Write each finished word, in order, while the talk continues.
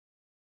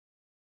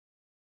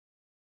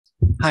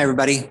Hi,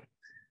 everybody.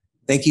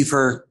 Thank you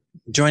for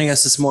joining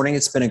us this morning.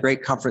 It's been a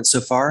great conference so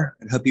far.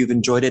 I hope you've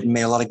enjoyed it and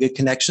made a lot of good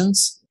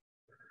connections.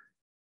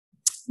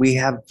 We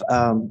have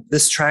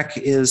this track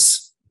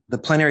is the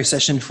plenary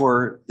session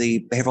for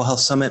the Behavioral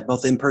Health Summit,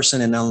 both in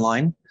person and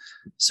online.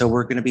 So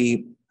we're going to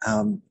be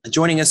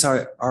joining us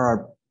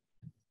are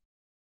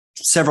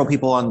several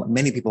people on,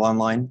 many people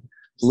online.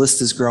 The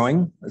list is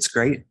growing. That's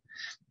great.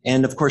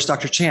 And of course,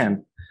 Dr.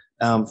 Chan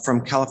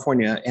from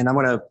California. And I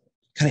want to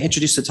kind of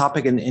introduce the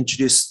topic and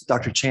introduce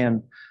Dr.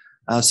 Chan.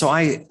 So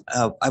I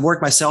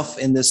work myself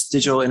in this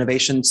digital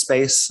innovation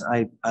space.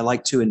 I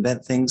like to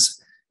invent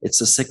things. It's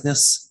a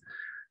sickness.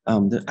 I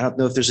don't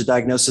know if there's a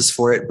diagnosis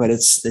for it, but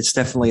it's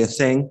definitely a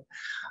thing.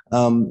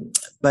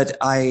 But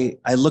I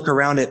look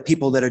around at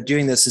people that are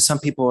doing this, and some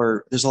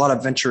people there's a lot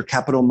of venture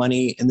capital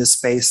money in this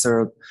space.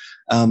 There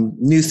are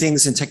new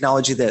things in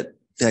technology that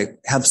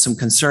have some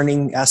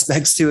concerning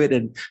aspects to it,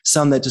 and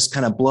some that just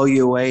kind of blow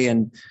you away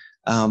and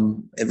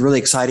really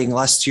exciting.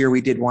 Last year,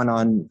 we did one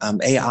on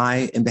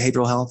AI in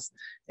behavioral health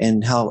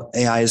and how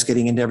AI is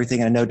getting into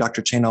everything. I know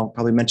Dr. Chan will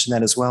probably mention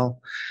that as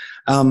well.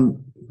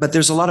 But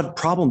there's a lot of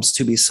problems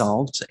to be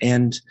solved,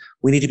 and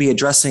we need to be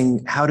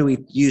addressing how do we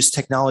use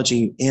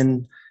technology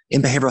in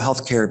behavioral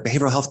healthcare.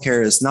 Behavioral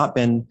healthcare has not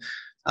been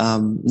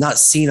not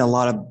seen a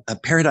lot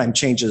of paradigm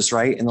changes,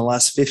 right? In the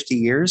last 50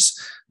 years,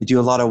 we do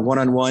a lot of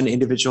one-on-one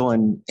individual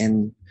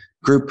and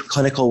group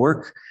clinical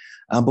work.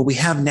 But we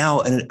have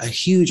now a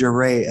huge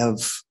array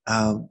of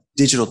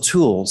digital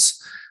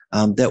tools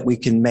that we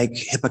can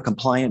make HIPAA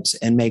compliant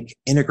and make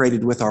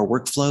integrated with our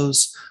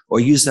workflows or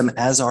use them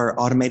as our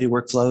automated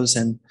workflows.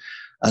 And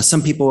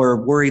some people are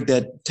worried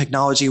that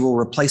technology will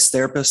replace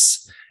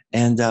therapists.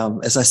 And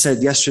as I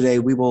said yesterday,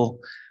 we will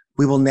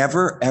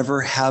never,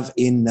 ever have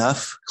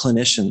enough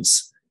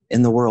clinicians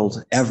in the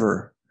world,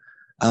 ever.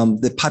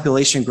 The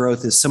population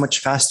growth is so much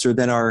faster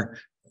than our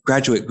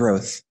graduate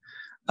growth.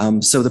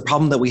 So the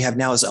problem that we have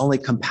now is only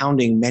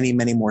compounding many,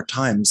 many more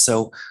times.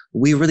 So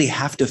we really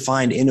have to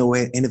find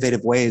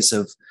innovative ways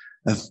of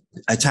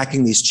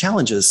attacking these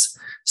challenges.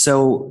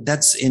 So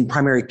that's in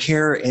primary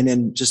care and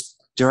in just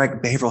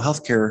direct behavioral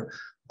health care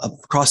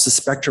across the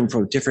spectrum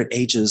from different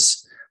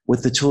ages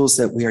with the tools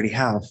that we already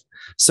have.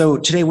 So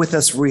today with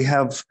us, we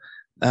have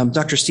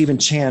Dr. Stephen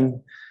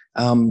Chan,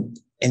 and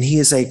he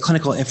is a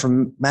clinical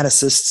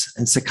informaticist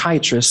and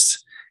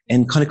psychiatrist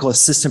and clinical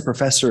assistant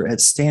professor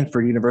at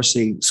Stanford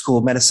University School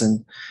of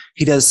Medicine.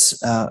 He does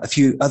a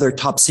few other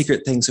top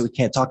secret things that we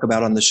can't talk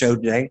about on the show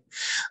today.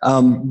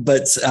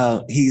 But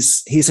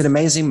he's an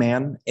amazing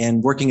man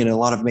and working in a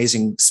lot of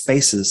amazing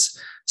spaces.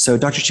 So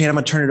Dr. Chan, I'm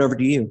gonna turn it over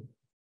to you.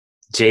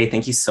 Jay,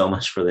 thank you so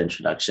much for the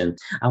introduction.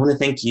 I want to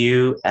thank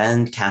you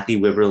and Kathy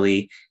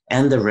Wibberley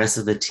and the rest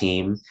of the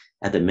team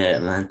at the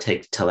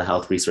Mid-Atlantic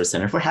Telehealth Resource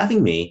Center for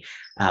having me.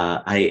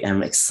 I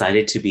am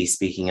excited to be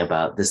speaking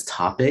about this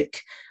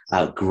topic.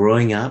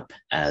 Growing up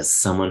as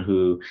someone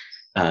who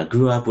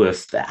grew up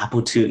with the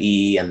Apple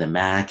IIe and the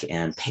Mac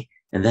and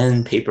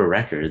then paper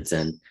records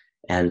and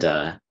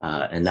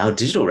now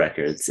digital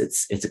records,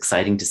 it's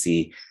exciting to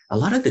see a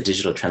lot of the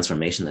digital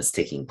transformation that's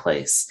taking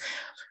place.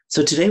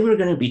 So today we're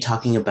going to be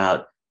talking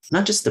about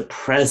not just the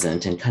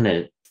present and kind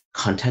of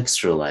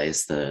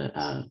contextualize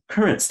the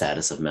current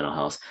status of mental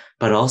health,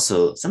 but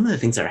also some of the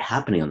things that are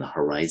happening on the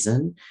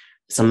horizon,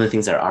 some of the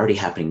things that are already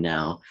happening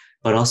now,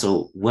 but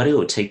also what it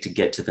would take to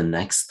get to the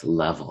next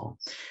level.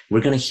 We're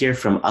going to hear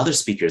from other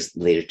speakers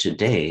later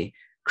today,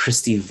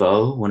 Christy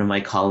Vo, one of my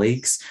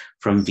colleagues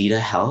from Vita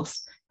Health,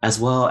 as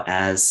well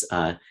as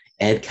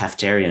Ed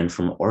Kaftarian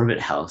from Orbit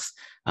Health,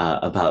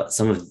 about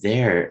some of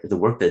the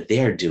work that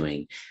they're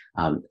doing.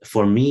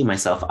 For me,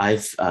 myself,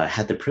 I've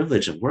had the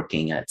privilege of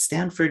working at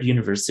Stanford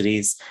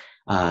University's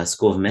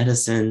School of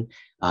Medicine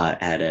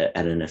at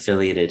an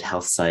affiliated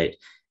health site,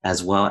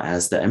 as well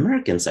as the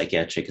American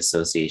Psychiatric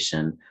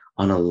Association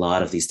on a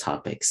lot of these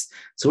topics.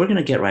 So we're going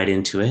to get right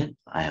into it.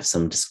 I have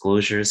some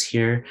disclosures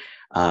here.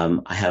 I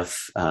have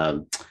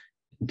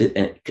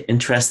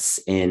interests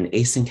in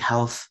Async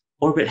Health,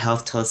 Orbit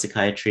Health,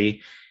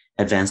 Telepsychiatry,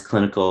 Advanced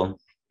Clinical,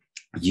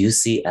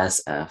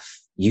 UCSF,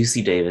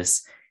 UC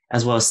Davis,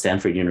 as well as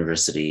Stanford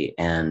University.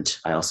 And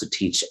I also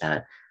teach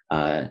at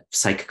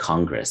Psych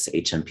Congress,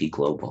 HMP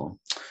Global.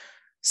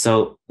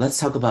 So let's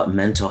talk about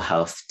mental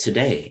health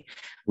today.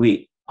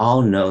 We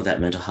all know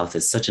that mental health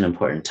is such an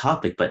important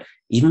topic, but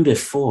even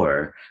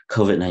before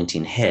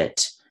COVID-19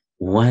 hit,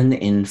 1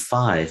 in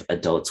 5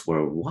 adults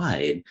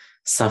worldwide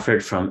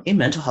suffered from a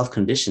mental health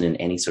condition in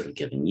any sort of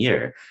given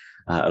year,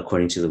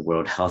 according to the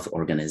World Health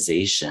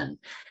Organization.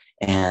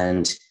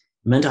 And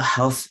mental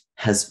health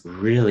has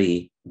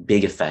really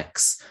big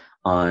effects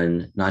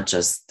on not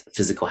just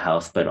physical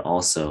health, but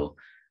also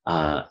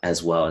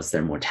as well as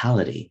their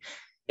mortality.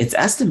 It's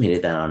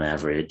estimated that on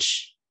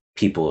average,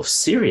 people with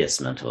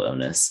serious mental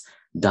illness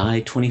die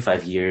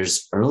 25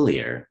 years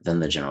earlier than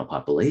the general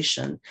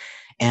population.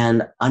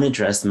 And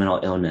unaddressed mental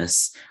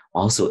illness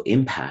also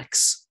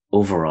impacts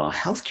overall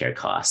healthcare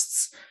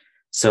costs.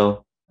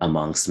 So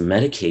amongst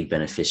Medicaid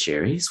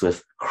beneficiaries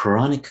with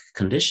chronic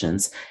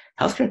conditions,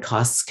 healthcare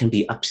costs can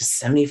be up to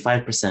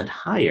 75%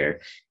 higher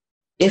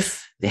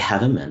if they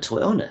have a mental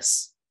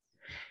illness.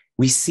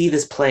 We see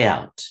this play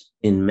out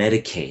in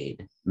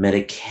Medicaid,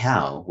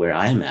 Medi-Cal, where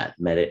I'm at,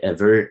 a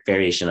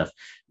variation of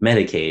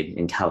Medicaid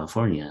in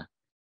California,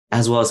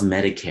 as well as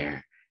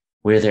Medicare,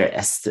 where they're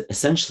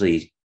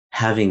essentially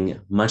having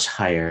much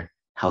higher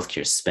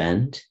healthcare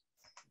spend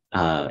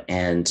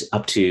and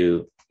up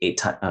to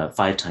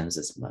 5 times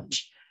as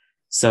much.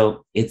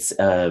 So it's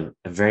a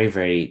very,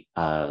 very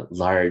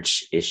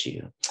large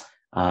issue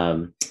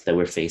that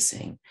we're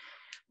facing.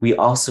 We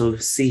also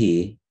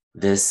see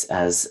this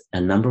as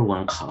a number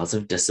one cause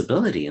of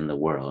disability in the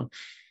world.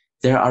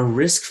 There are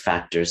risk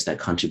factors that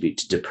contribute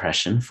to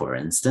depression, for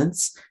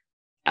instance,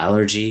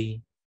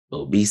 allergy,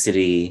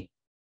 obesity,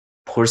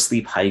 poor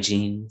sleep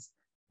hygiene,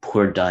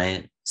 poor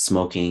diet,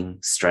 smoking,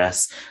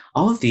 stress.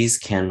 All of these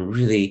can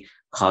really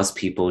cause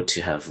people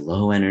to have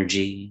low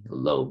energy,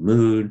 low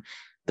mood,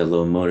 the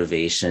low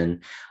motivation.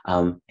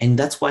 And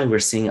that's why we're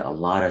seeing a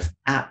lot of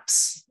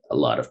apps, a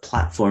lot of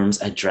platforms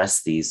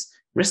address these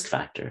risk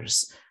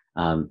factors.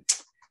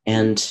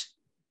 And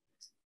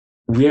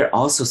we're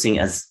also seeing,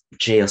 as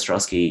Jay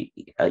Ostrowski,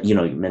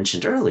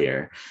 mentioned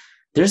earlier,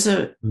 there's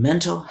a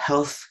mental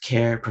health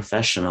care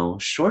professional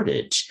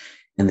shortage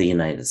in the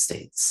United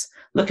States.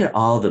 Look at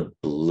all the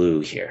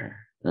blue here.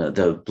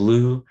 The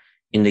blue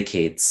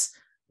indicates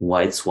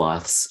wide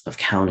swaths of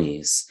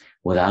counties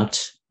with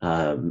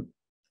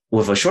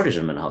a shortage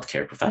of mental health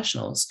care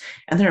professionals.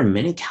 And there are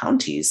many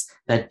counties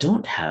that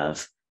don't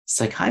have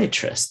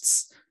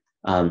psychiatrists.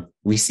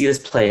 We see this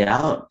play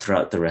out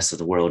throughout the rest of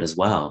the world as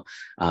well,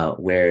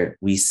 where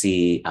we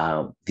see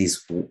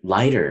these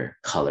lighter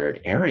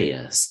colored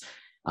areas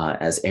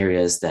as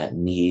areas that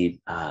need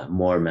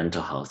more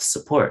mental health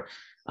support,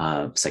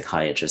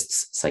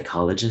 psychiatrists,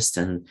 psychologists,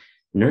 and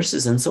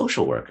nurses and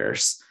social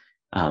workers.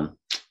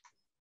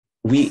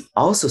 We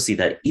also see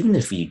that even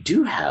if you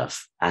do have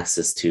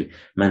access to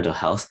mental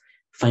health,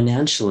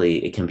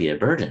 financially, it can be a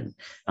burden.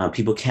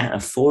 People can't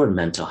afford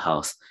mental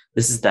health.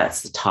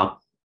 That's the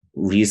top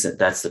reason.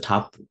 That's the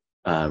top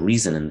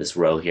reason in this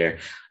row here.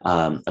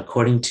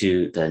 According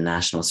to the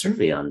National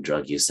Survey on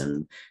Drug Use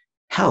and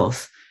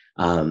Health,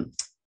 a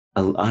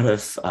lot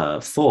of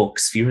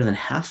folks, fewer than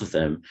half of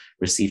them,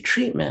 receive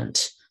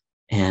treatment,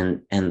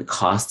 and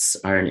costs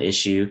are an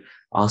issue.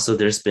 Also,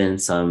 there's been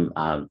some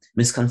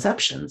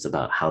misconceptions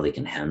about how they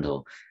can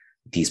handle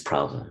these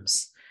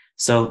problems.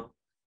 So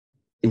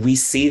we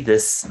see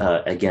this,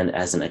 again,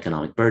 as an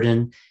economic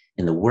burden.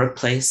 In the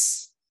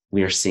workplace,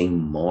 we are seeing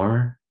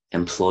more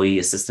employee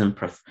assistance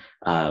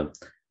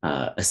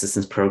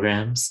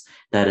programs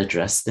that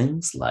address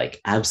things like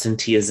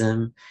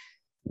absenteeism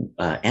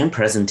and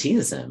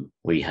presenteeism,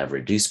 where you have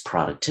reduced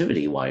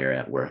productivity while you're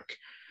at work.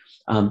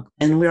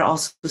 And we're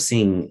also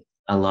seeing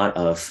a lot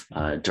of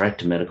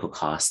direct medical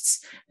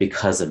costs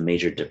because of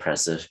major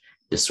depressive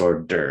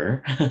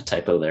disorder,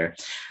 typo there,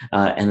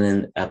 and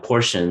then a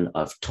portion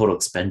of total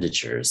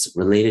expenditures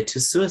related to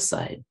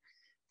suicide.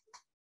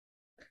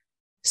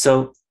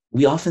 So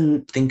we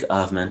often think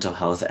of mental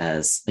health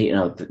as,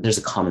 there's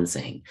a common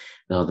saying,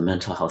 the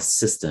mental health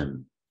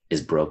system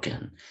is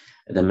broken.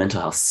 The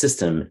mental health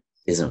system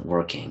isn't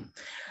working.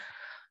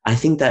 I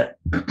think that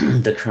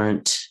the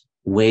current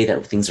way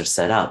that things are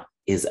set up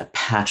is a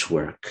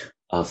patchwork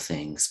of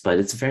things, but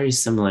it's very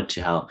similar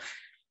to how,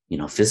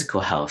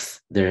 physical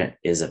health, there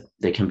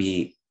can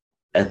be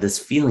this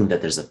feeling that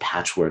there's a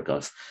patchwork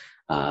of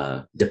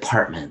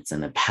departments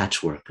and a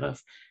patchwork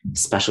of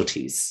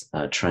specialties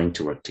trying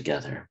to work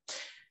together.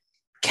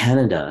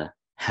 Canada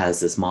has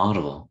this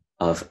model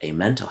of a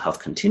mental health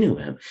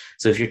continuum.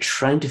 So if you're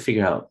trying to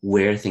figure out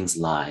where things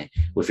lie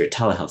with your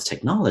telehealth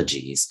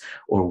technologies,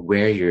 or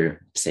where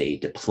you're, say,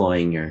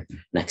 deploying your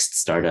next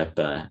startup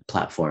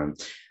platform,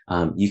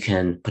 you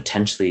can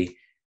potentially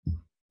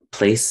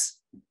place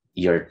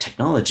your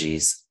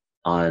technologies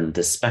on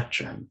the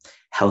spectrum.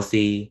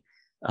 Healthy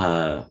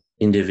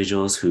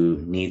individuals who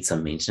need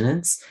some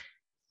maintenance,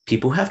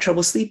 people who have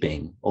trouble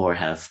sleeping or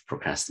have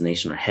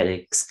procrastination or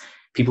headaches,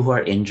 people who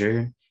are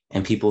injured,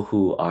 and people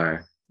who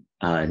are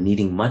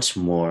needing much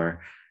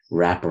more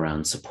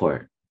wraparound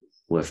support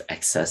with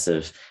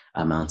excessive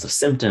amounts of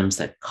symptoms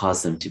that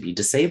cause them to be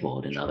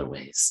disabled in other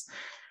ways.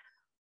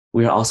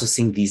 We are also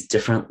seeing these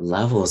different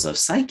levels of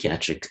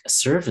psychiatric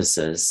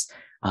services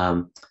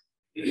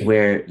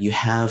where you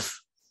have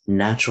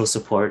natural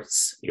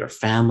supports, your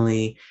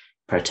family,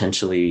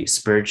 potentially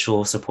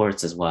spiritual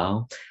supports as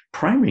well.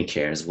 Primary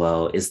care as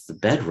well is the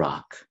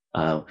bedrock.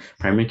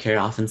 Primary care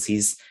often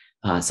sees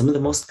some of the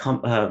most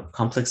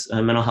complex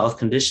mental health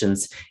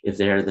conditions if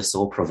they're the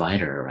sole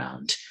provider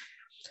around.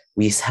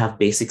 We have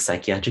basic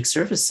psychiatric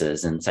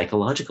services and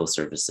psychological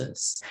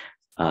services,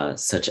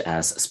 such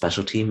as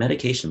specialty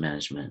medication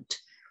management.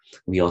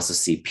 We also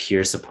see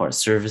peer support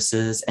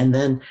services, and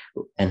then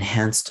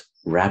enhanced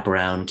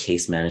wraparound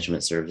case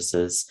management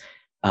services,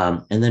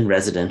 and then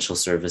residential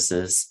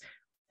services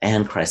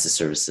and crisis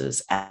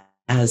services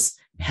as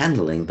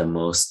handling the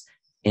most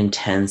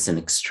intense and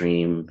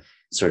extreme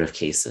sort of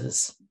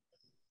cases.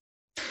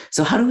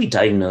 So how do we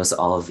diagnose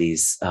all of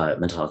these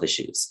mental health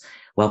issues?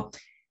 Well,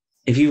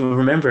 if you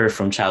remember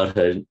from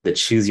childhood, the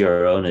Choose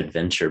Your Own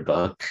Adventure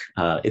book,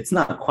 it's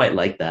not quite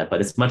like that,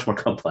 but it's much more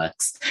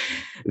complex.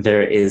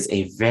 There is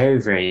a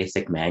very, very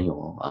thick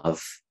manual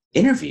of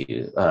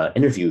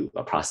interview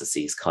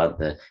processes called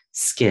the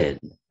SCID,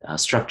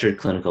 Structured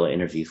Clinical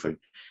Interview for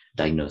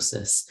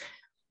Diagnosis.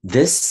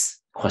 This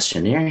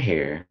questionnaire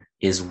here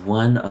is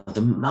one of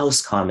the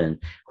most common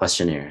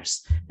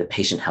questionnaires, the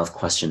Patient Health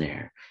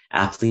Questionnaire,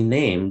 aptly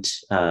named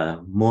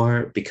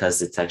more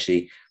because it's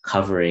actually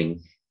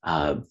covering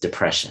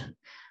depression.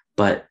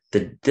 But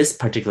this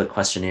particular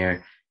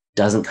questionnaire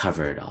doesn't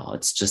cover it all.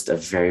 It's just a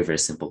very, very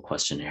simple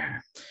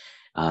questionnaire.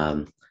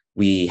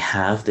 We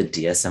have the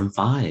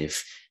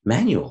DSM-5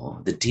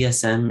 manual. The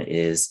DSM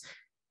is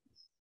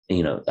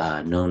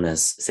known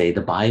as, say,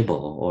 the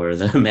Bible or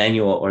the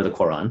manual or the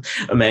Quran,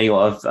 a manual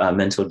of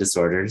mental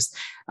disorders.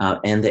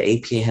 And the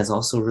APA has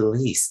also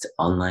released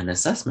online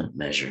assessment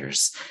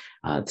measures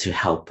to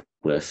help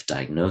with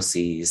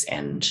diagnoses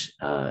and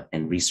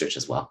research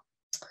as well.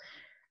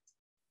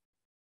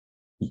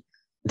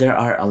 There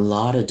are a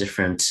lot of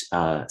different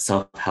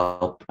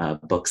self-help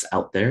books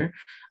out there.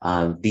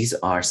 These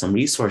are some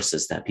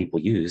resources that people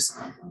use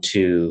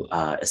to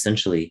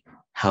essentially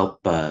help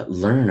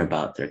learn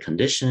about their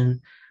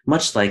condition,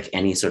 much like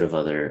any sort of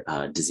other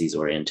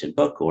disease-oriented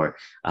book or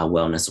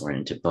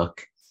wellness-oriented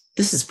book.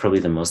 This is probably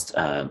the most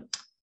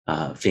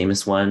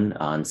famous one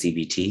on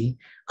CBT,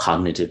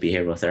 cognitive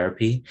behavioral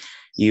therapy.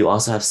 You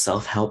also have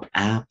self-help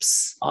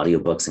apps,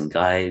 audiobooks and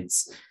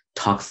guides,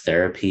 talk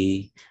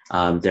therapy.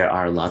 There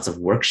are lots of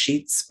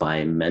worksheets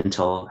by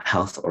mental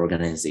health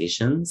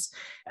organizations,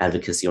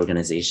 advocacy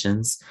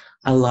organizations,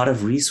 a lot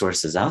of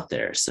resources out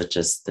there, such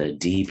as the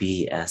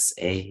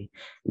DBSA,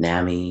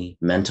 NAMI,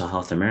 Mental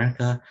Health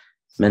America,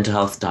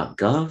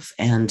 mentalhealth.gov,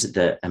 and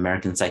the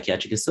American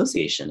Psychiatric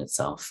Association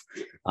itself,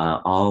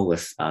 all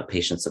with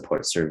patient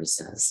support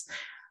services.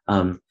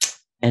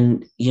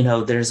 And,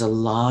 there's a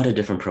lot of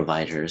different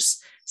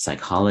providers,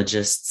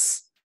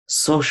 psychologists,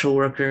 social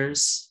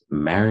workers,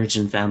 marriage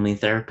and family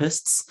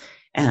therapists,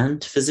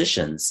 and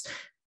physicians.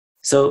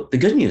 So the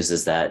good news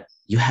is that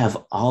you have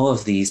all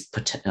of these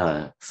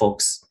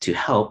folks to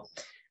help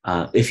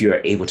if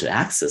you're able to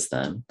access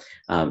them.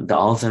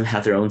 All of them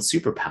have their own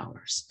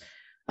superpowers.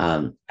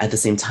 At the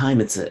same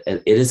time, it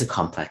is a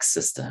complex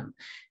system.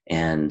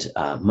 And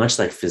much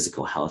like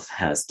physical health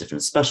has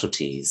different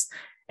specialties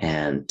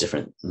and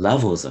different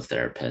levels of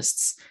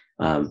therapists,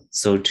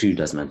 so too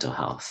does mental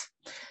health.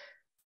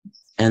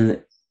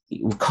 And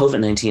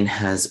COVID-19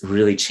 has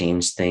really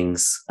changed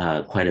things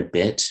quite a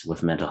bit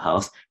with mental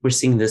health. We're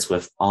seeing this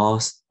with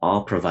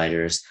all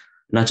providers,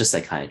 not just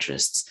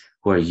psychiatrists,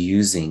 who are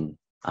using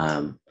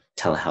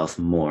telehealth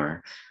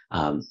more.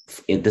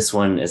 This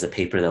one is a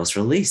paper that was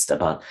released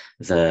about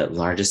the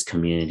largest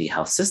community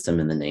health system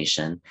in the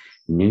nation,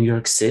 New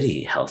York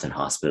City Health and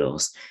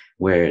Hospitals,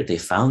 where they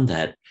found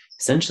that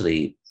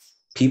essentially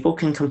people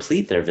can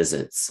complete their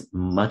visits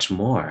much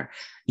more,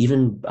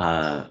 even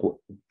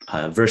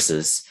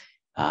versus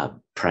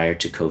prior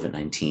to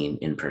COVID-19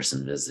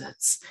 in-person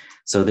visits.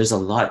 So there's a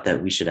lot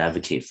that we should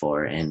advocate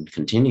for and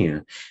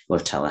continue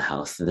with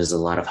telehealth. There's a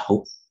lot of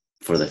hope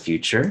for the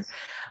future.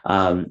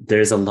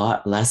 There's a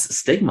lot less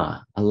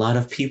stigma. A lot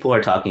of people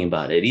are talking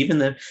about it,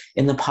 even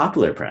in the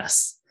popular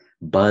press,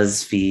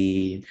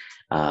 BuzzFeed,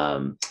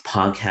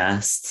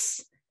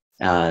 podcasts.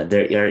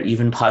 There are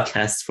even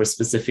podcasts for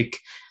specific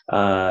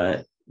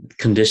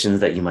conditions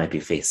that you might be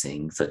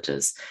facing, such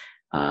as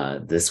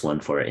this one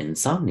for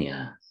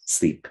insomnia,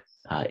 sleep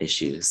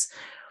issues.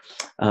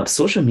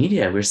 Social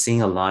media, we're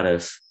seeing a lot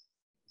of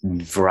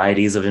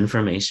varieties of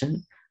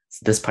information.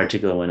 This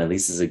particular one, at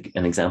least, is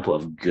an example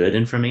of good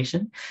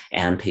information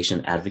and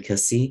patient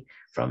advocacy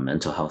from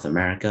Mental Health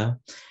America.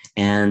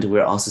 And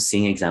we're also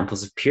seeing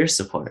examples of peer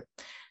support.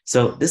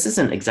 So this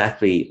isn't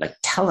exactly like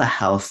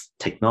telehealth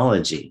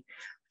technology,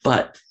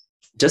 but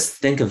just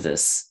think of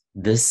this.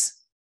 This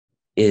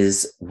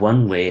is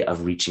one way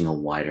of reaching a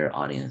wider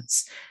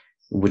audience,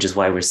 which is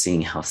why we're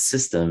seeing health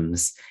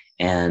systems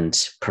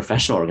and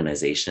professional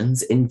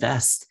organizations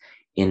invest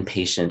in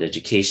patient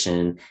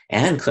education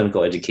and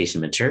clinical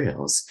education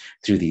materials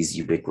through these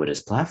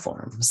ubiquitous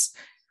platforms.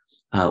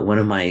 One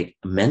of my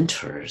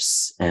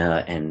mentors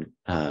and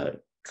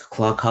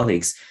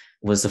colleagues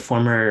was the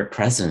former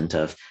president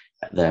of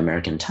the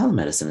American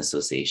Telemedicine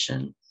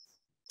Association.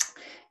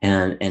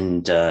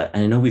 And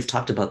I know we've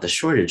talked about the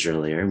shortage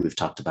earlier. We've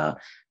talked about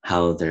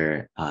how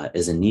there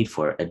is a need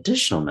for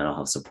additional mental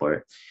health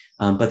support,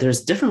 but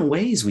there's different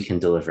ways we can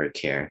deliver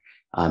care,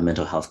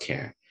 mental health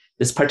care.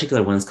 This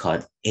particular one is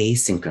called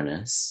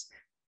asynchronous.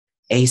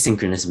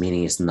 Asynchronous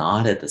meaning it's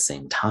not at the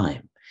same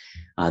time.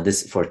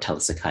 This is for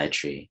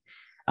telepsychiatry.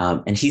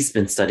 And he's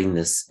been studying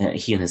this,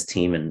 he and his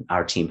team and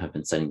our team have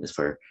been studying this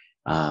for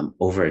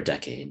over a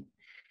decade,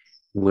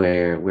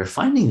 where we're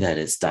finding that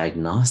it's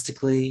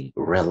diagnostically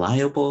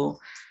reliable.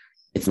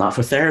 It's not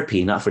for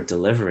therapy, not for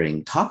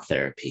delivering talk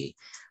therapy,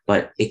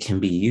 but it can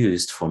be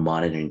used for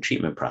monitoring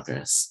treatment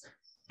progress.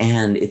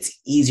 And it's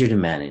easier to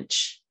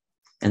manage.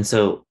 And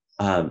so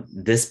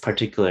this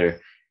particular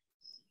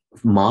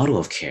model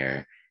of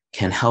care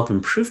can help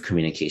improve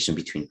communication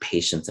between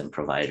patients and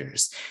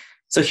providers.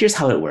 So here's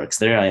how it works.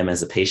 There I am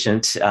as a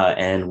patient,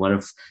 and one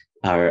of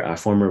our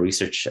former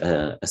research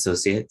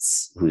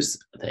associates, who's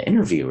the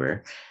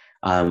interviewer,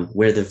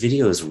 where the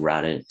video is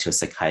routed to a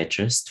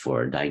psychiatrist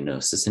for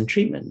diagnosis and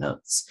treatment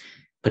notes,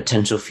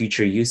 potential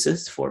future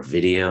uses for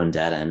video and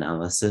data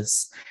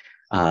analysis.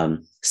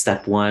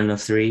 Step 1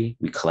 of 3,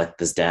 we collect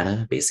this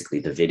data, basically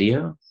the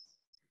video.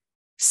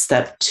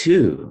 Step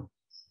 2,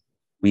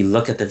 we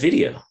look at the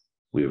video,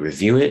 we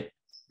review it,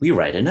 we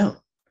write a note,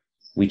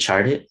 we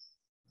chart it,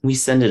 we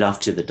send it off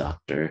to the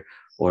doctor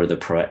or the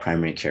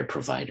primary care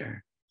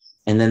provider.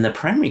 And then the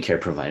primary care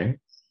provider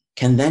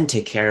can then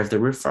take care of the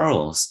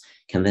referrals,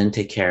 can then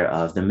take care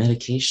of the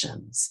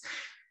medications,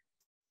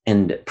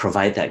 and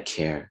provide that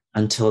care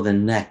until the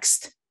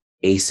next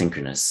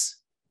asynchronous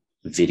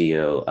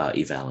video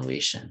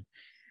evaluation.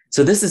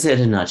 So this is it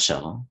in a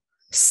nutshell.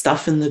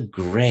 Stuff in the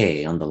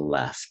gray on the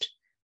left.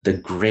 The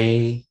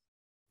gray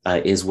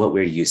is what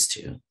we're used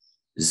to.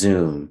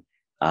 Zoom,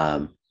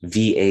 VA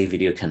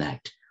Video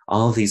Connect.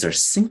 All of these are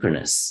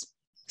synchronous,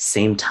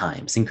 same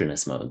time,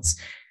 synchronous modes.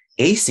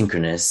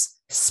 Asynchronous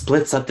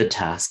splits up the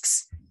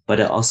tasks, but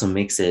it also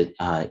makes it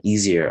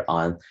easier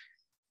on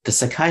the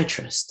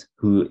psychiatrist,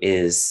 who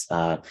is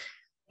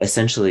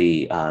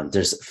essentially,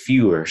 there's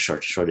fewer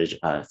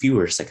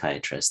fewer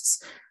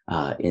psychiatrists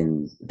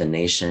in the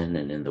nation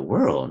and in the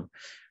world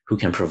who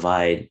can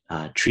provide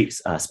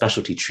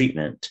specialty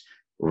treatment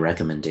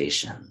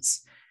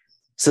recommendations.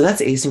 So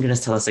that's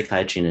asynchronous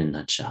telepsychiatry in a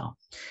nutshell.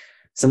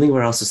 Something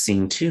we're also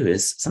seeing too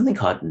is something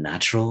called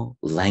natural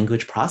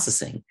language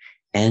processing,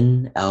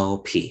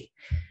 NLP,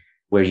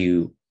 where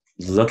you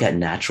look at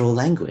natural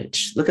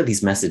language. Look at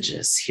these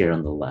messages here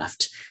on the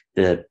left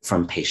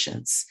from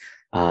patients.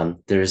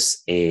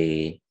 There's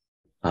a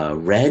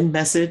red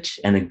message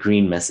and a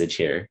green message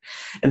here.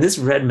 And this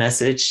red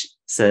message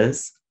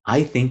says,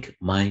 I think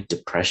my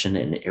depression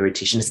and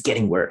irritation is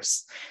getting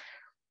worse.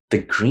 The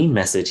green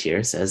message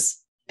here says,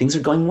 things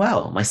are going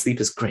well. My sleep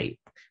is great,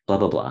 blah,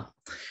 blah, blah.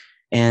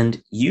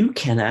 And you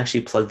can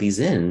actually plug these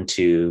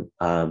into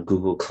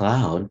Google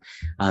Cloud.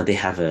 They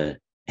have a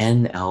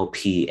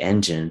NLP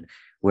engine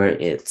where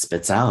it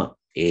spits out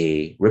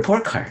a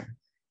report card.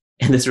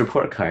 And this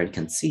report card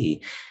can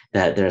see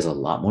that there's a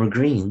lot more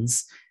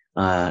greens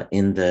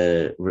in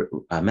the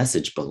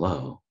message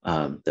below,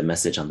 the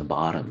message on the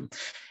bottom.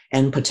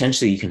 And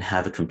potentially you can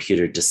have a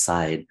computer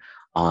decide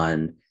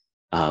on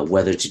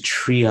whether to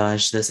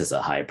triage this as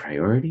a high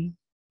priority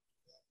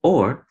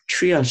or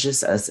triage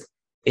this as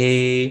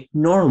a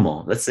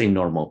normal, let's say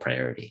normal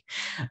priority.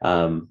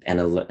 And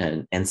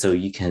so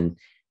you can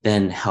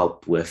then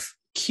help with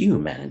queue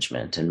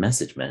management and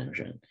message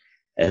management,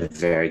 a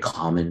very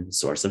common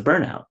source of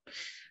burnout.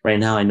 Right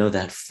now, I know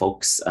that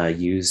folks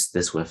use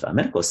this with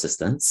medical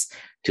assistants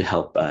to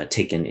help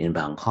take in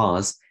inbound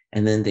calls,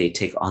 and then they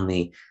take on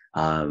the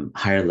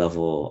higher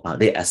level,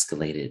 they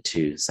escalate it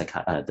to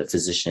the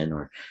physician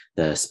or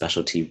the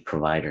specialty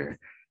provider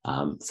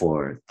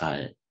for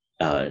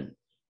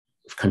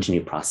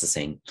continued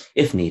processing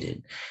if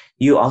needed.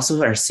 You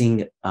also are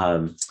seeing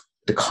the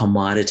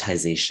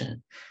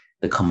commoditization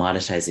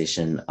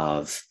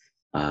of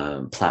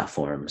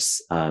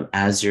platforms.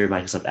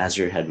 Microsoft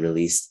Azure had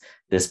released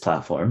this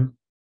platform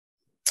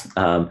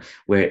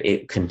where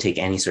it can take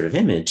any sort of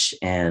image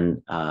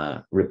and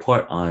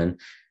report on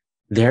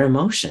their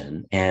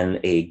emotion and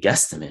a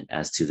guesstimate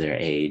as to their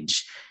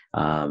age.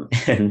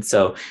 And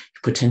so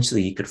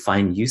potentially you could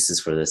find uses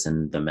for this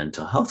in the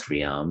mental health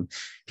realm.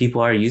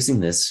 People are using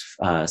this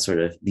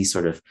these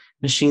sort of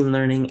machine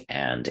learning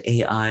and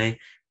AI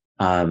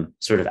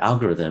sort of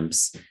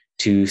algorithms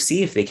to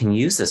see if they can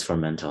use this for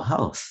mental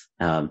health.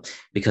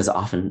 Because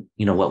often,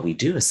 what we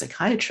do as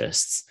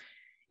psychiatrists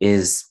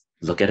is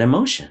look at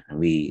emotion, and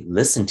we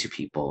listen to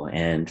people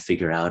and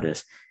figure out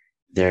if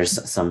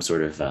there's some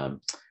sort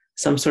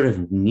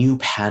of new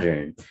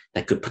pattern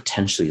that could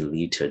potentially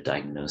lead to a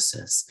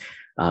diagnosis.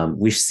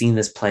 We've seen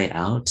this play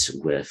out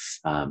with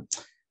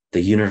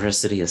the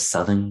University of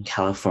Southern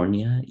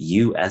California,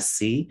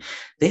 USC.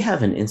 They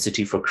have an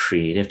Institute for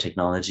Creative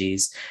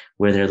Technologies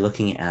where they're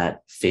looking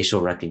at facial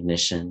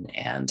recognition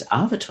and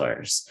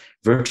avatars,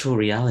 virtual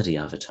reality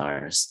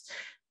avatars.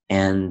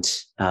 And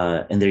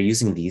they're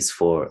using these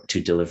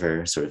to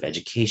deliver sort of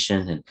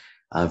education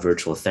and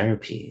virtual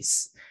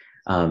therapies.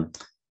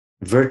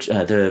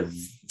 The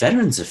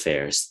Veterans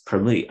Affairs,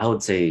 probably, I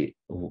would say,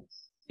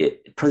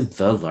 probably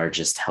the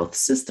largest health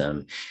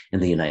system in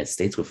the United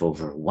States, with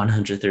over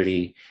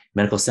 130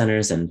 medical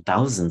centers and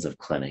thousands of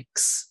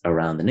clinics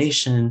around the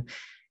nation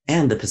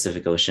and the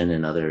Pacific Ocean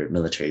and other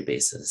military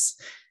bases.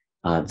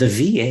 The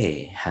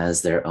VA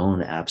has their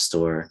own app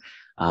store.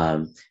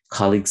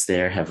 Colleagues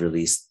there have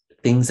released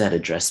things that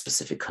address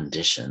specific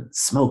conditions: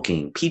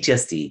 smoking,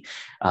 PTSD,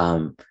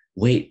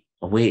 weight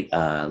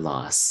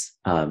loss.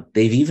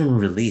 They've even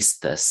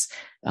released this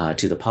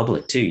to the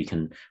public too. You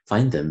can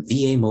find them,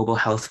 VA Mobile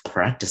Health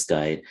Practice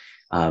Guide.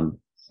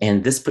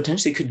 And this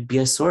potentially could be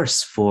a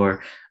source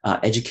for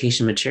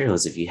education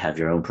materials if you have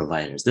your own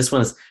providers. This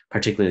one is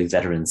particularly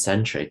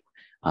veteran-centric,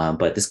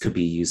 but this could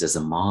be used as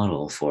a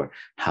model for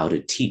how to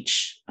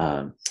teach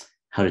your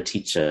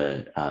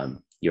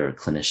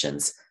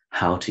clinicians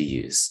how to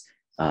use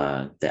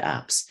the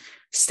apps.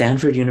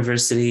 Stanford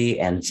University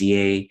and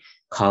VA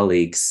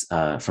colleagues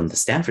from the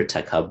Stanford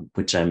Tech Hub,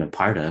 which I'm a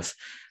part of,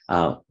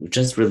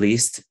 just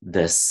released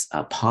this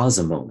Pause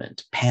a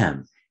Moment,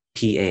 PAM,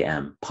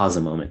 PAM, Pause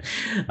a Moment,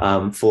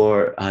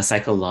 for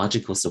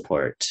psychological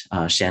support.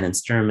 Shannon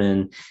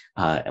Sturman,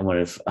 and one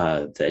of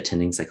the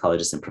attending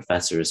psychologists and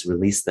professors,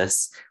 released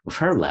this with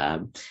her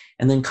lab.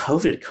 And then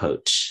COVID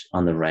Coach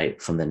on the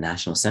right from the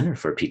National Center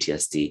for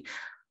PTSD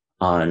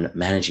on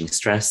managing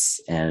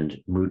stress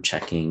and mood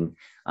checking.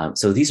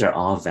 So these are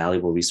all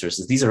valuable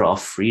resources. These are all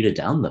free to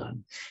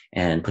download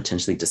and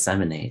potentially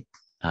disseminate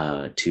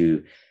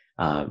to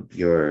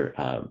your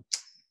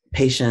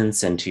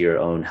patients and to your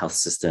own health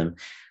system.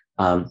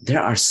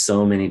 There are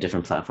so many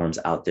different platforms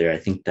out there. I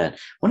think that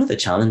one of the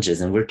challenges,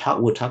 and we'll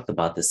talk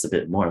about this a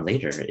bit more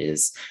later,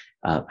 is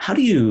how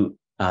do you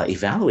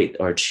evaluate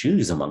or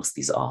choose amongst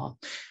these all?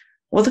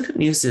 Well, the good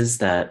news is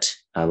that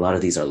a lot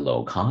of these are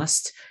low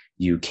cost.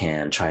 You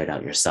can try it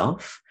out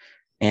yourself,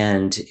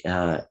 and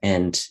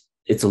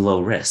it's a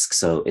low risk.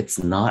 So it's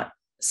not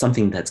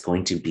something that's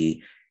going to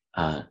be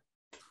an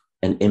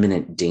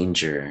imminent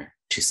danger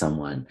to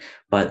someone.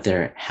 But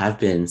there have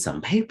been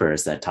some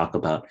papers that talk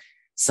about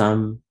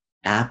some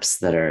apps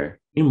that are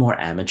more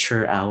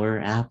amateur hour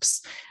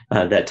apps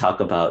that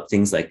talk about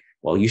things like,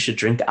 well, you should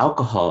drink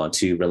alcohol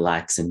to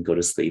relax and go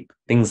to sleep,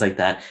 things like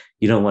that.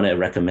 You don't want to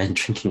recommend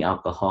drinking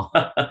alcohol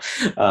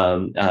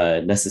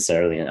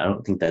necessarily. And I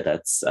don't think that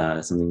that's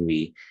something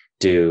we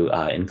do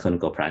in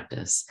clinical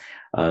practice.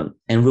 And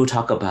we'll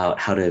talk about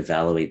how to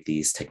evaluate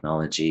these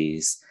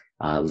technologies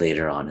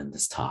later on in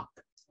this talk.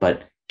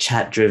 But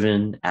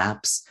chat-driven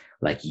apps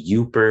like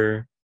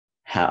Youper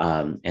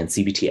and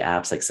CBT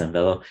apps like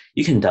Zenvelo,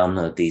 you can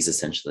download these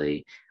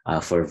essentially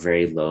for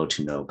very low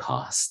to no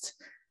cost.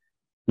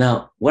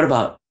 Now, what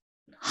about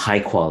high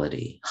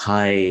quality,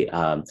 high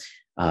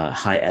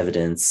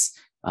evidence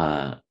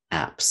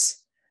apps?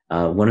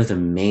 One of the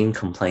main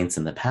complaints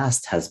in the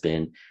past has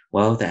been,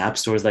 well, the app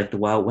store is like the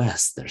Wild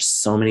West. There's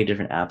so many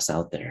different apps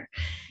out there.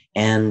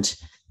 And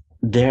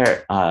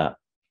there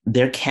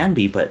can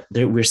be, but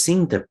we're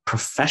seeing the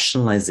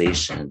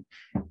professionalization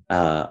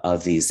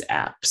of these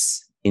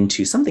apps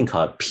into something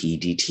called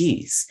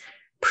PDTs,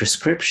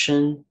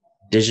 prescription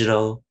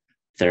digital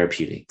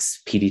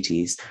therapeutics,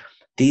 PDTs.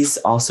 These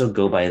also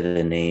go by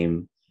the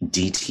name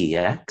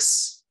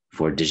DTX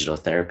for digital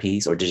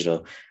therapies or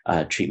digital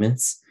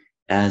treatments,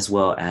 as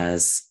well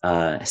as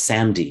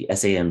SAMD,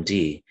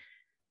 SAMD.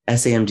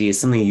 SAMD is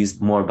something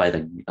used more by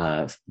the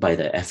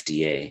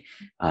FDA,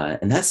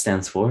 and that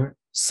stands for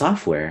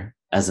software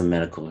as a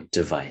medical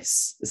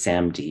device,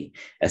 SAMD,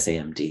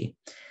 SAMD.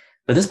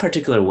 But this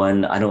particular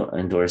one, I don't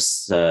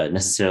endorse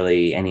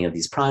necessarily any of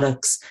these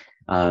products,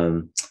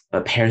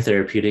 but Pear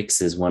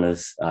Therapeutics is one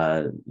of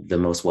the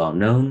most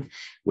well-known,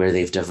 where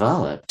they've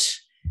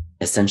developed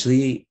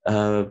essentially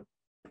a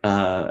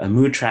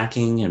mood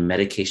tracking and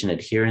medication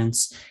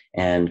adherence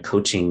and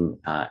coaching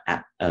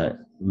app,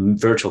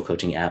 virtual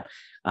coaching app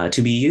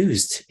to be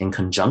used in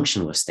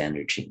conjunction with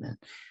standard treatment.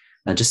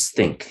 Now, just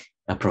think,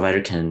 a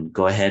provider can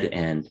go ahead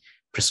and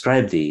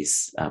prescribe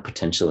these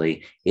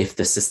potentially if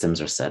the systems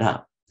are set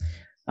up.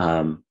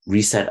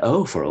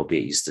 Reset-O for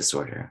opiate use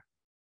disorder.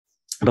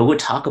 But we'll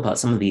talk about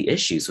some of the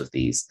issues with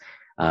these.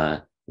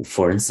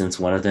 For instance,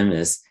 one of them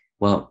is,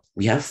 well,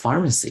 we have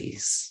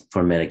pharmacies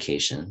for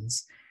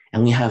medications,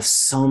 and we have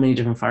so many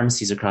different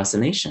pharmacies across the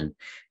nation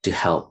to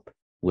help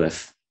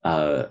with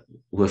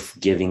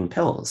giving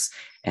pills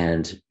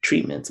and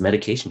treatments,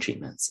 medication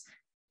treatments.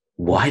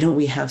 Why don't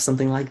we have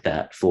something like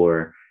that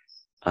for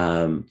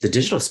the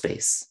digital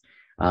space?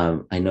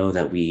 I know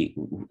that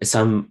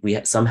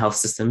some health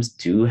systems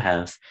do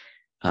have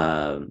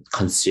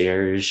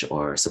concierge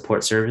or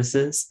support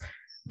services,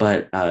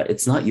 but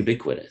it's not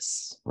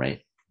ubiquitous,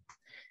 right?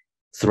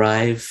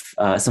 Thrive,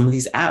 some of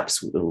these apps,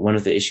 one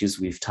of the issues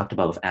we've talked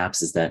about with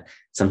apps is that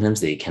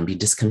sometimes they can be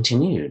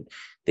discontinued.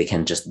 They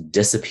can just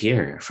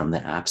disappear from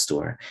the app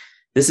store.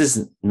 This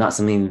is not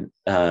something,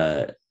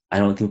 I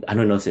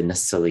don't know if it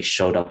necessarily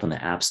showed up on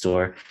the app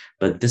store,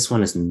 but this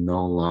one is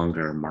no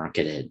longer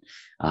marketed.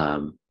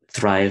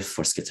 Thrive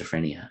for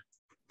schizophrenia.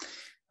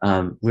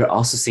 We're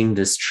also seeing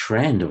this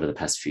trend over the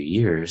past few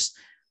years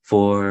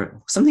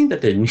for something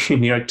that the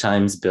New York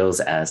Times bills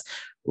as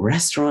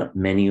restaurant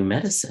menu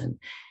medicine.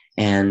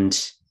 And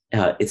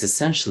it's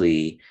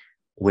essentially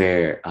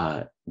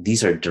where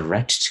these are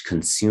direct to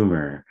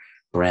consumer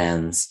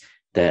brands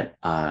that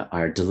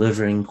are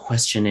delivering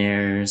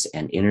questionnaires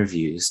and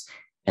interviews,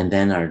 and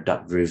then are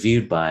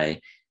reviewed by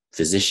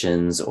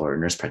physicians or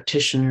nurse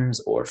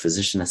practitioners or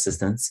physician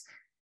assistants.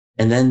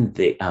 And then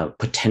they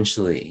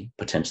potentially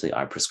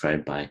are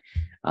prescribed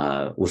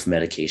with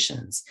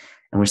medications.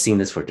 And we're seeing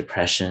this for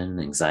depression,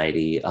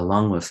 anxiety,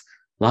 along with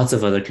lots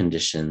of other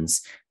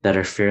conditions that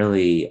are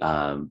fairly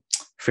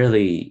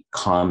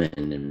common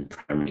in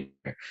primary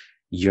care.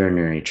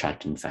 urinary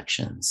tract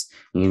infections.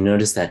 And you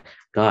notice that,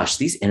 gosh,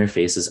 these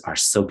interfaces are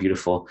so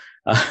beautiful.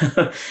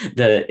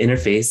 The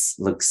interface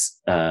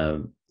looks,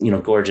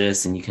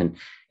 gorgeous, and you can,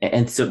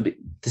 and so this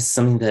is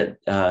something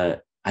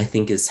that I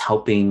think is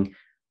helping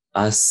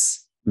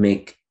us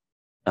make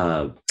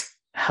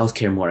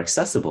healthcare more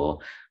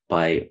accessible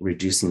by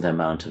reducing the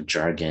amount of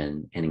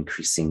jargon and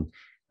increasing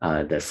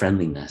the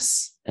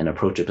friendliness and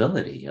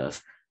approachability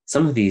of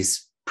some of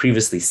these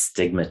previously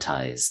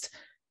stigmatized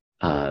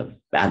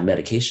bad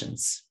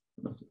medications,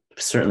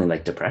 certainly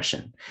like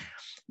depression.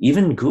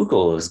 Even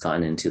Google has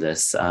gotten into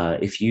this. These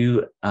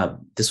are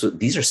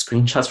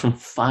screenshots from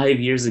 5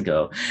 years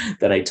ago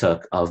that I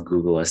took of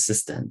Google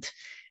Assistant.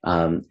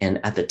 And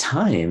at the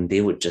time,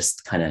 they would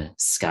just kind of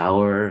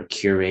scour,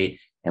 curate,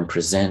 and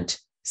present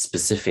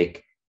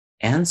specific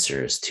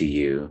answers to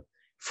you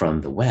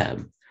from the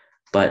web.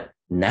 But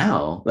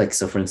now,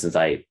 so for instance,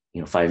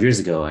 5 years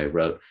ago,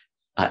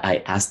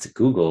 I asked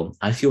Google,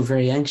 I feel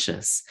very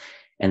anxious.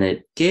 And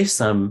it gave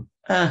some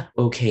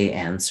okay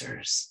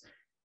answers.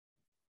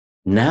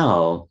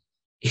 Now,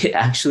 it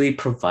actually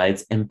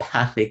provides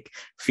empathic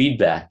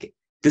feedback.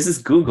 This is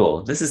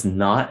Google. This is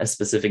not a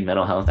specific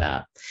mental health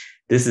app.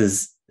 This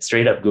is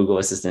straight up Google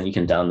Assistant you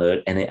can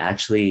download. And it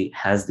actually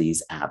has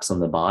these apps on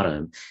the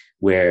bottom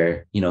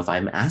where, if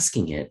I'm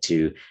asking it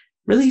to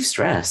relieve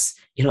stress,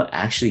 it'll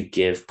actually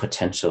give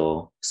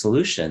potential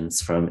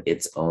solutions from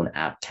its own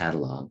app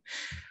catalog.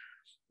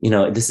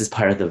 This is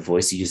part of the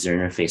voice user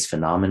interface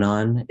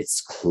phenomenon.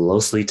 It's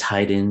closely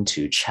tied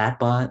into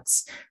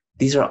chatbots.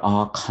 These are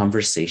all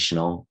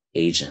conversational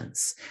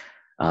agents.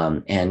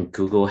 And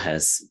Google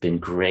has been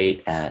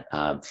great at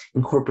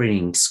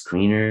incorporating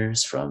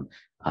screeners from,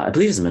 I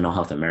believe it's Mental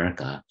Health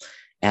America,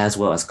 as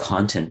well as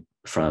content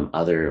from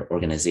other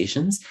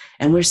organizations.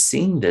 And we're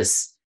seeing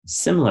this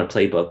similar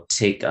playbook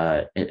take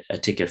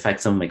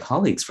effect. Some of my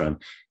colleagues from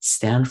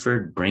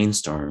Stanford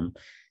Brainstorm.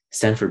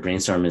 Stanford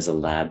Brainstorm is a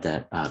lab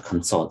that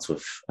consults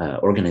with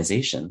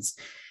organizations.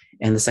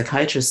 And the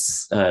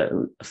psychiatrists,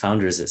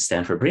 founders at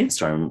Stanford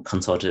Brainstorm,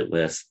 consulted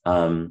with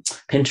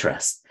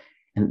Pinterest.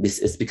 And this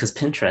is because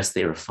Pinterest,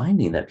 they were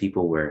finding that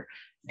people were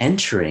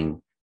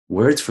entering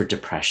words for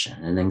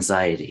depression and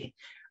anxiety.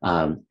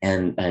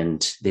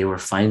 And they were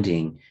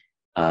finding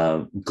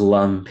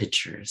glum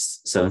pictures.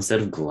 So instead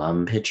of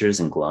glum pictures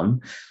and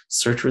glum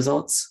search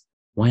results,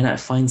 why not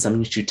find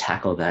something to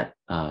tackle that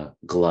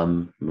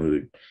glum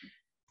mood,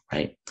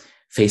 right?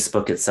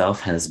 Facebook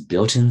itself has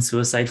built-in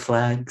suicide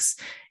flags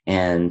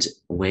and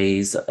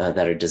ways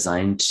that are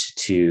designed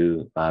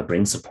to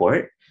bring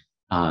support,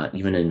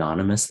 even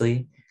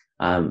anonymously.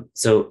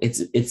 So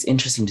it's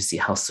interesting to see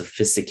how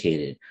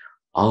sophisticated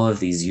all of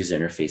these user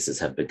interfaces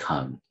have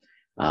become.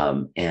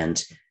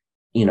 And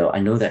I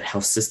know that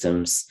health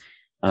systems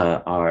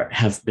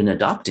have been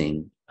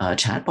adopting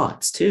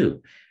chatbots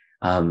too.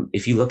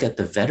 If you look at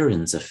the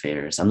Veterans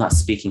Affairs, I'm not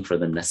speaking for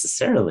them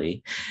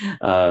necessarily,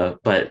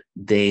 but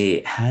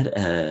they had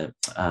a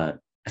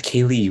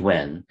Kaylee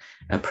Yuen,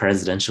 a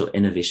Presidential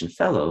Innovation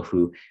Fellow,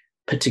 who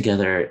put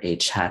together a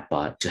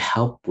chatbot to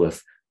help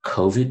with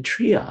COVID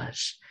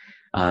triage.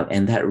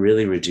 And that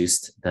really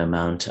reduced the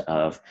amount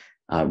of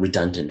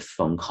redundant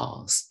phone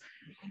calls.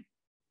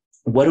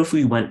 What if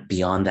we went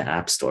beyond the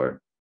App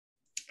Store?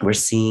 We're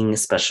seeing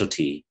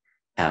specialty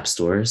app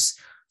stores,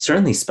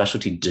 certainly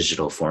specialty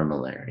digital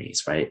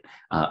formularies, right,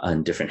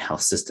 on different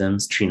health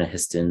systems, Trina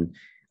Histon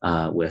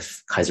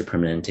with Kaiser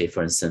Permanente,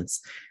 for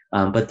instance.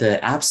 But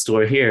the app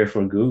store here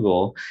for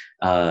Google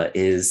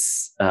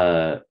is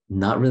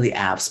not really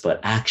apps,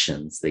 but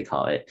actions, they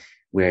call it,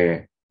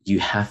 where you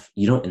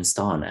don't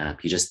install an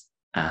app, you just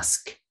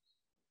ask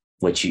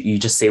you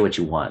just say what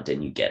you want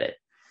and you get it.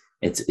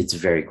 It's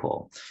very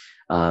cool.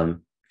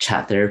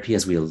 Chat therapy,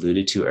 as we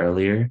alluded to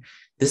earlier,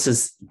 this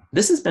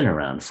has been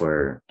around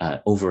for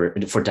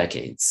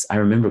decades. I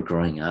remember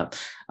growing up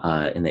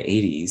in the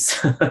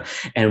 80s,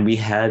 and we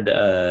had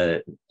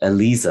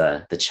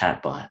Eliza, the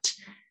chatbot,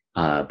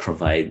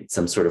 provide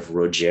some sort of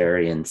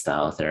Rogerian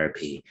style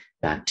therapy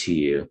back to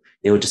you.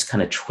 They would just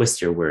kind of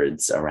twist your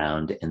words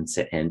around and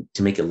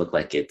to make it look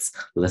like it's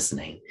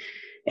listening.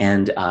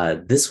 And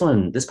this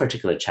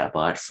particular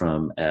chatbot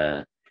from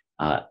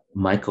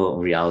Michael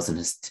Rials and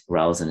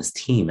his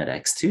team at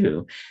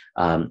X2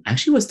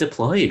 actually was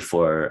deployed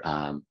for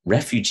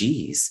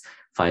refugees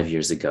 5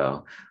 years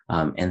ago.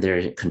 And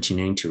they're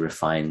continuing to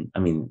refine. I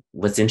mean,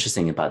 what's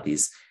interesting about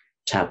these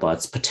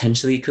chatbots,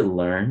 potentially you could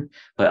learn,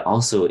 but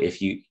also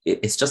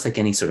it's just like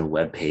any sort of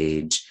web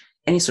page,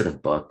 any sort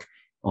of book,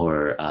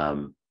 or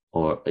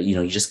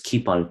you just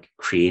keep on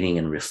creating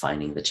and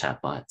refining the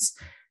chatbots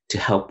to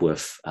help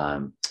with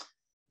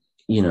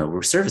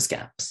service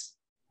gaps.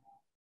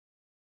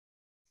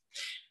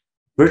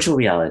 Virtual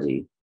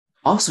reality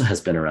also has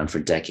been around for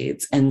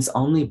decades, and it's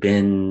only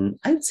been,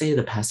 I'd say,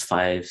 the past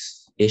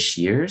 5-ish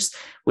years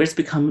where it's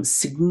become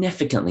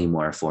significantly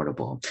more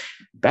affordable.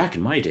 Back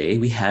in my day,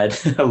 we had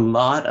a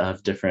lot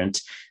of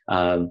different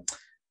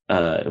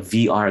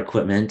VR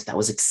equipment that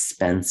was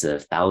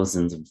expensive,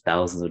 thousands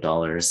of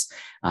dollars,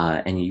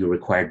 and you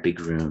required big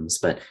rooms.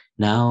 But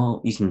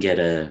Now you can get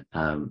a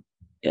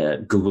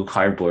Google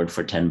Cardboard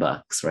for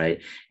 $10, right?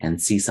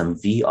 And see some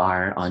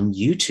VR on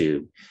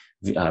YouTube,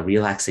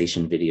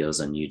 relaxation videos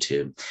on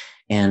YouTube.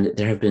 And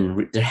there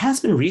has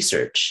been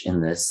research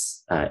in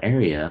this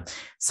area.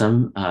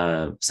 Some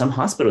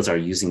hospitals are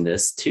using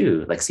this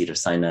too, like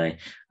Cedars-Sinai.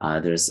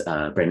 There's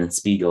Brennan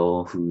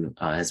Spiegel, who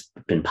has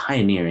been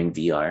pioneering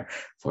VR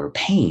for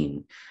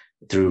pain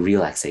through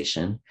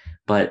relaxation.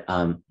 But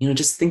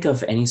just think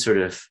of any sort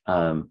of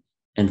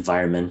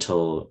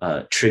environmental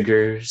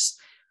triggers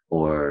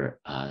or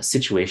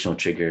situational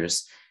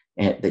triggers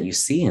that you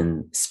see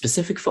in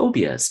specific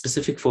phobias.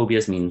 Specific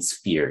phobias means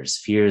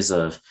fears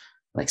of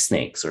like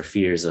snakes, or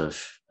fears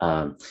of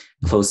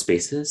closed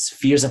spaces,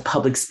 fears of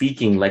public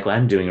speaking, like what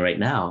I'm doing right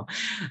now.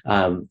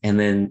 And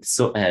then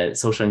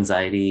social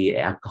anxiety,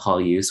 alcohol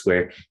use,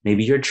 where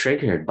maybe you're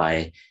triggered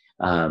by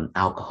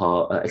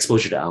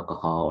exposure to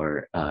alcohol,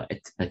 or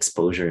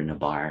exposure in a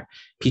bar.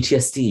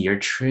 PTSD, you're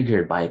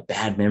triggered by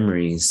bad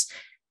memories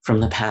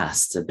from the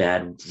past,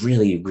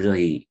 really,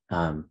 really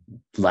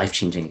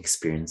life-changing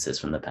experiences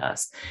from the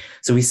past.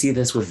 So we see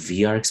this with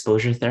VR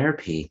exposure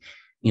therapy.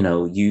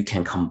 You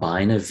can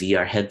combine a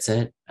VR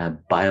headset, a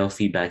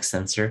biofeedback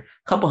sensor,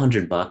 a couple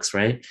 $100,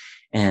 right?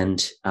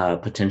 And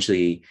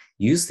potentially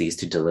use these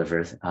to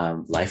deliver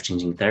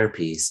life-changing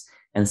therapies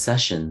and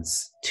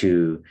sessions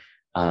to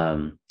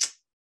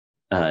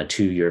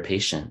your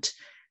patient.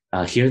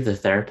 Here, the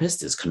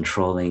therapist is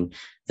controlling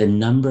the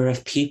number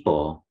of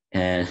people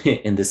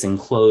in this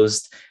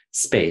enclosed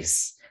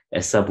space,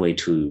 a subway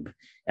tube.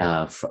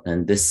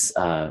 And this,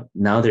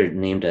 now they're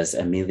named as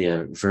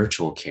Amelia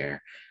Virtual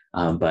Care.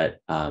 But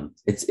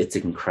it's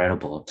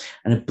incredible.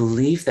 And I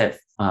believe that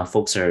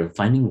folks are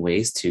finding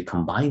ways to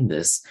combine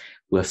this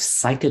with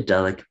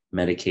psychedelic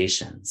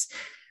medications.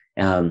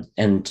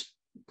 And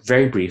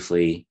very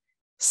briefly,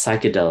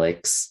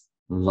 psychedelics,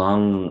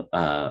 long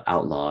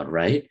outlawed,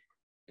 right?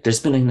 There's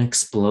been an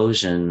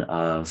explosion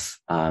of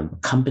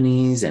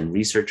companies and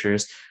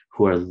researchers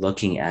who are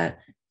looking at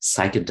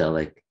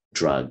psychedelic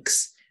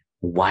drugs.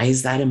 Why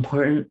is that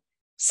important?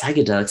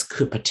 Psychedelics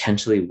could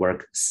potentially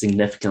work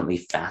significantly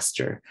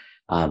faster.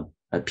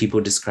 People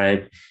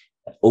describe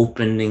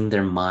opening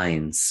their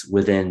minds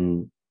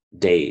within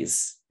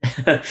days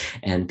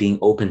and being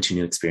open to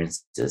new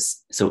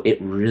experiences. So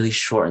it really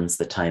shortens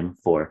the time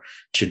for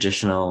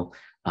traditional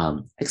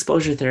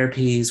exposure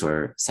therapies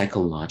or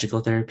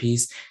psychological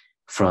therapies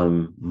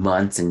from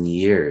months and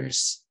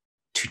years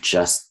to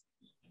just,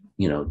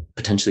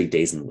 potentially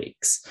days and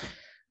weeks.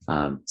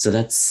 So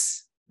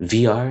that's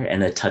VR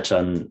and a touch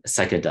on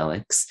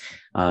psychedelics.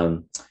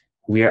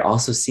 We are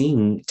also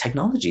seeing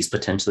technologies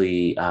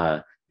potentially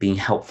being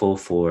helpful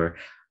for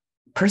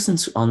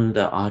persons on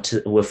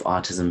with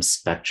autism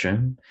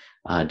spectrum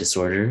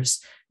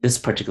disorders. This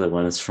particular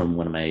one is from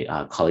one of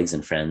my colleagues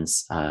and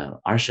friends,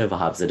 Arsha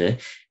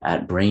Vahabzadeh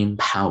at Brain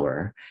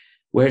Power,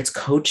 where it's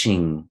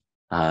coaching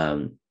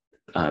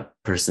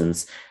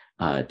persons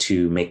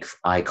to make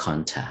eye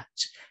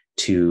contact,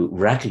 to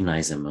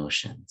recognize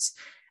emotions,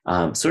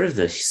 sort of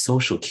the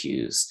social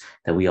cues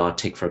that we all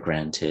take for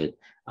granted,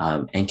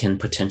 and can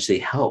potentially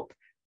help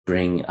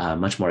bring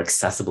much more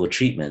accessible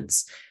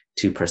treatments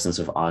to persons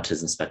with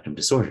autism spectrum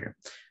disorder.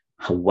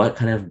 What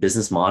kind of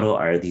business model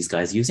are these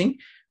guys using?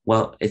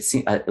 Well,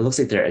 it looks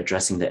like they're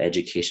addressing the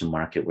education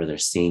market, where they're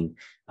seeing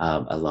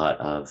a lot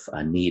of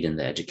need in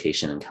the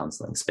education and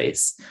counseling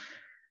space.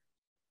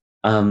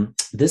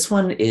 This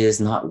one is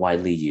not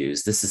widely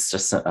used. This is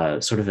just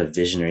a sort of a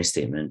visionary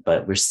statement,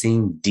 but we're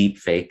seeing deep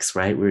fakes,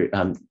 right?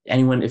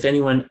 If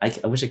anyone, I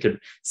wish I could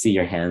see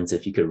your hands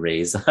if you could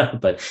raise,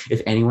 but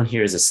if anyone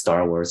here is a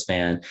Star Wars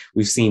fan,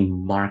 we've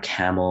seen Mark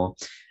Hamill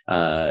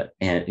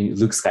and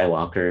Luke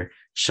Skywalker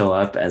show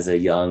up as a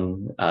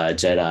young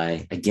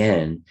Jedi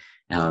again,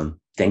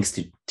 thanks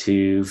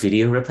to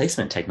video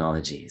replacement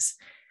technologies.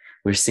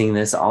 We're seeing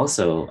this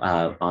also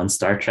on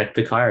Star Trek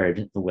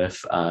Picard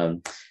with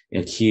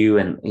Q,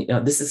 and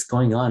this is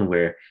going on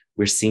where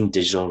we're seeing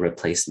digital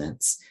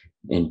replacements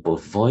in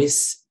both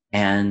voice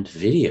and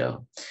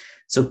video.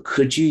 So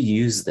could you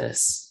use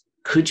this?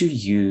 Could you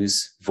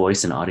use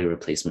voice and audio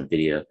replacement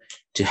video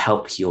to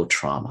help heal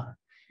trauma,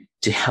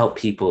 to help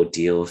people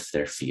deal with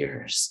their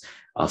fears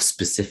of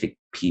specific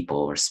people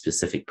or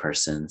specific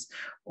persons,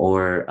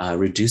 or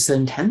reduce the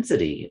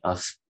intensity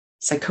of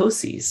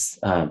psychoses,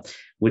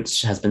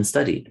 which has been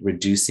studied,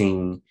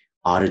 reducing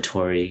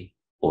auditory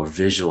or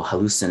visual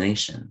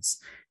hallucinations,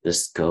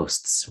 this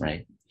ghosts,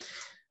 right?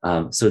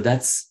 So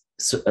that's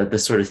the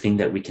sort of thing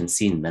that we can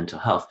see in mental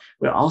health.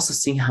 We're also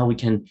seeing how we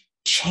can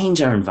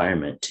change our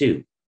environment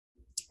too.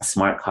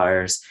 Smart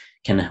cars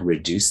can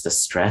reduce the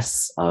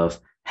stress of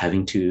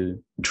having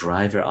to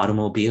drive your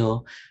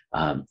automobile.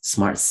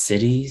 Smart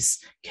cities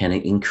can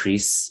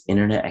increase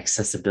internet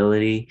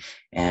accessibility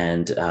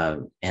and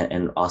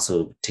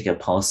also take a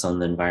pulse on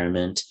the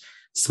environment.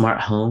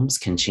 Smart homes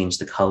can change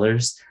the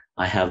colors.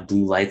 I have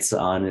blue lights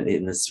on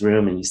in this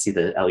room, and you see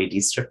the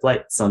LED strip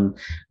lights on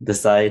the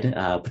side,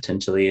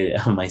 potentially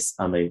on my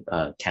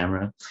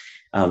camera.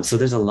 So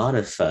there's a lot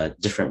of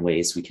different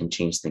ways we can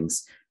change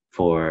things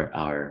for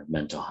our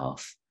mental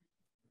health.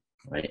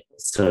 Right.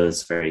 So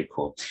it's very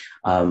cool.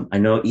 I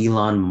know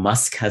Elon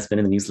Musk has been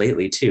in the news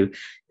lately too.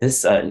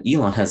 This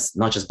Elon has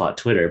not just bought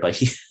Twitter, but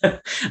he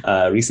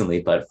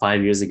recently, but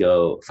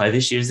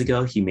 5-ish years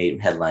ago, he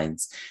made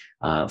headlines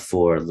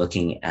for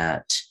looking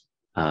at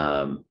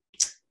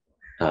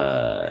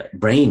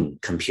brain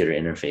computer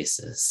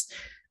interfaces.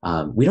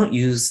 We don't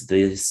use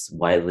this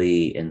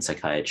widely in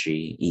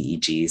psychiatry,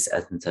 EEGs,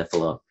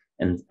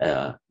 and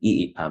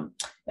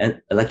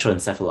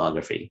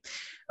electroencephalography.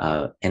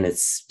 And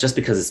it's just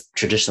because it's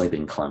traditionally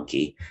been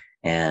clunky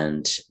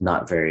and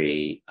not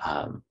very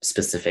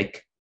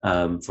specific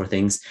for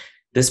things.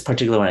 This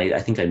particular one, I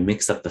think I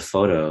mixed up the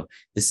photo.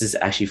 This is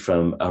actually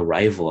from a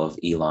rival of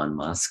Elon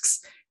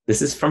Musk's.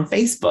 This is from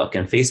Facebook,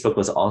 and Facebook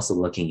was also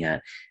looking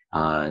at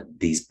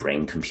these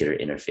brain-computer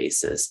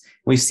interfaces.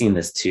 We've seen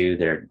this too.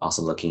 They're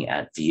also looking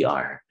at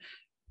VR.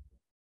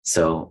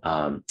 So,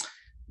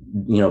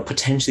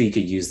 potentially you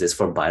could use this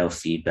for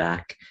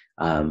biofeedback.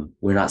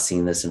 We're not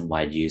seeing this in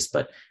wide use,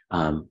 but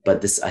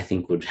this I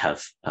think would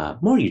have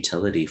more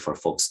utility for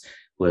folks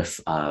with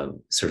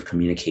sort of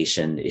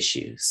communication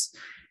issues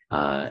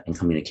and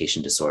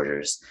communication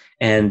disorders.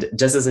 And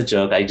just as a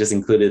joke, I just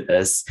included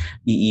this.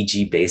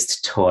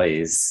 EEG-based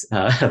toys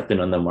have been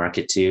on the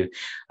market too.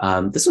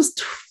 This was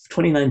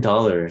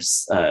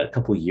 $29 a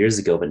couple years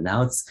ago, but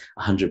now it's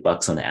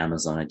 $100 on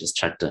Amazon. I just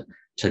checked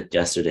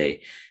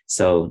yesterday.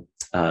 So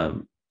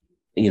I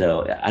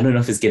don't know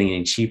if it's getting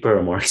any cheaper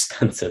or more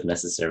expensive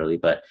necessarily,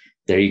 but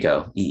there you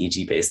go,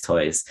 EEG-based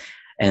toys.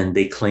 And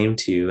they claim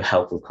to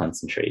help with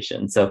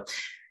concentration. So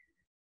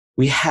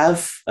we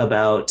have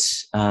about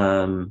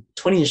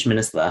 20-ish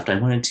minutes left. I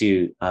wanted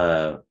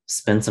to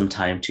spend some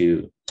time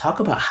to talk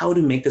about how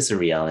to make this a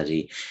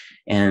reality.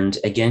 And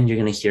again, you're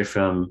going to hear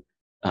from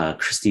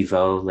Christy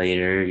Vo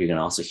later. You're going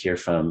to also hear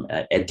from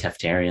Ed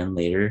Keftarian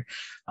later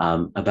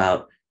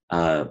about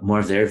more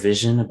of their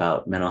vision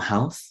about mental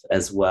health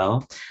as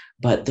well.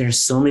 But there's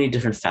so many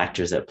different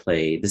factors at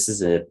play. This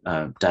is a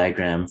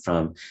diagram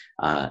from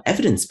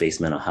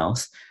evidence-based mental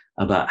health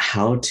about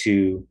how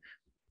to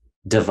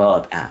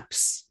develop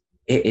apps.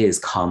 It is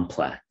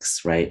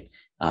complex, right?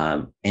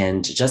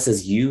 And just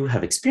as you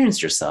have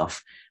experienced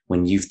yourself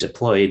when you've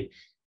deployed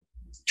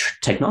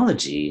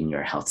technology in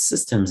your health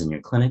systems and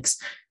your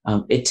clinics,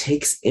 it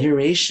takes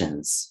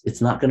iterations. It's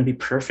not going to be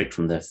perfect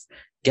from the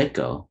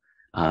get-go,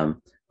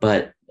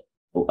 but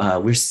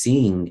we're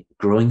seeing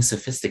growing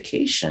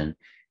sophistication,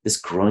 this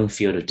growing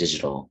field of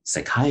digital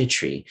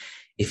psychiatry.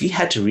 If you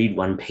had to read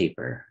one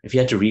paper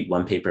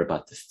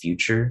about the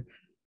future,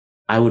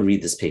 I would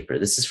read this paper.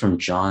 This is from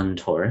John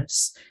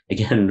Torres,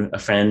 again, a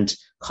friend,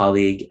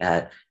 colleague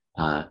at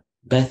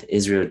Beth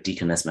Israel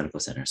Deaconess Medical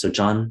Center. So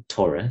John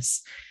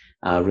Torres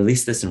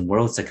released this in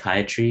World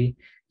Psychiatry.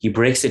 He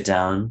breaks it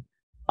down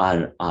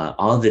on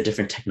all the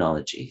different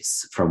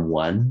technologies from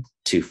 1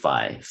 to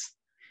 5.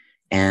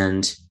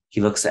 And he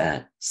looks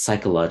at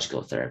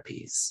psychological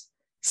therapies,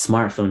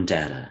 smartphone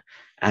data,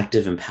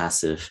 active and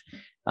passive,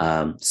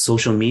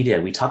 social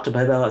media. We talked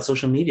about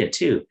social media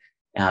too,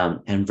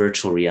 and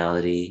virtual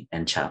reality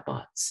and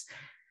chatbots.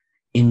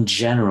 In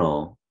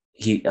general,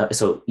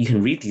 so you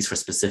can read these for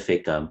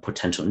specific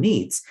potential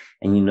needs,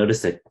 and you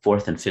notice the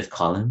 4th and 5th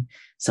column,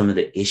 some of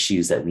the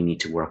issues that we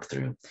need to work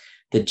through.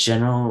 The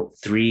general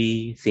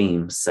 3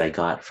 themes I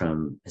got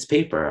from his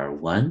paper are: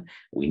 1,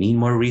 we need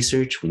more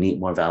research, we need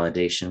more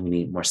validation, we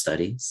need more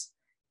studies.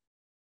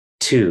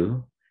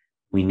 2,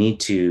 we need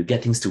to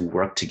get things to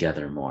work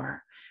together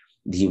more.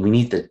 We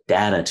need the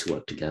data to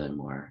work together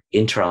more,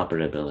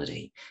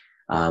 interoperability.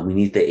 We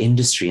need the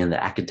industry and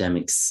the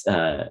academics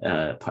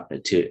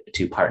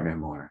to partner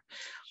more.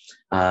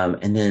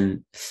 And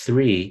then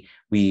 3,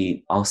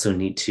 we also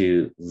need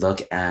to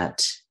look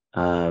at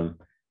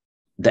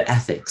the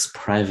ethics,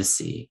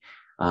 privacy,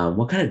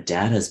 what kind of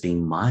data is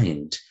being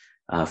mined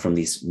from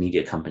these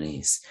media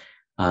companies.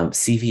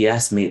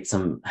 CVS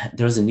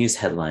there was a news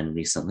headline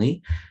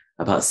recently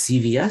about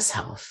CVS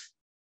Health.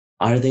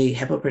 Are they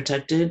HIPAA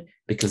protected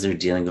because they're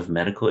dealing with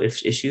medical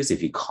issues?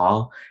 If you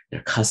call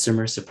their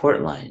customer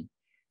support line,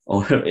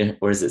 or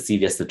is it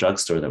CVS, the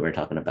drugstore that we're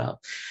talking about?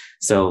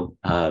 So,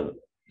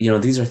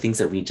 these are things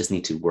that we just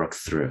need to work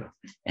through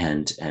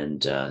and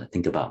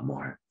think about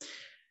more.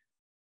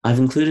 I've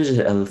included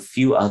a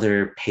few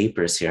other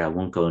papers here. I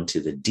won't go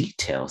into the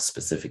details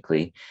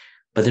specifically,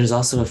 but there's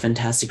also a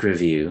fantastic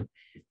review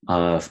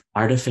of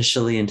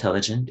artificially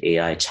intelligent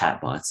AI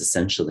chatbots,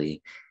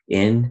 essentially,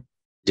 in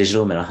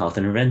digital mental health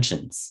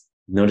interventions.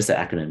 Notice the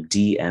acronym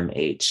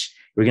DMH.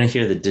 We're going to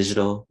hear the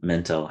digital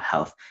mental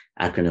health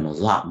acronym a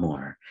lot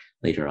more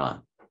later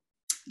on.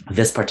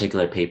 This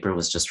particular paper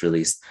was just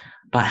released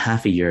about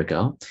half a year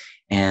ago,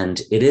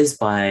 and it is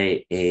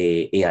by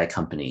a AI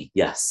company,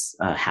 yes,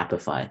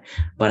 Happify,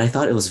 but I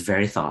thought it was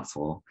very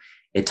thoughtful.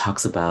 It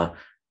talks about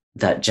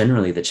that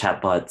generally the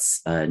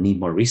chatbots need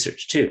more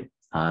research too.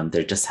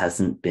 There just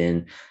hasn't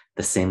been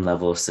the same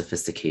level of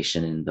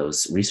sophistication in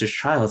those research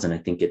trials, and I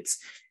think it's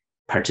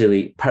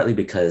partly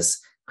because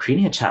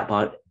creating a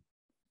chatbot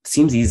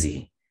seems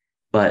easy,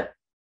 but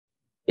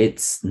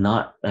it's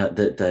not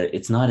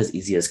it's not as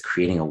easy as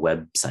creating a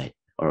website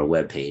or a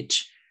web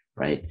page,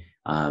 right?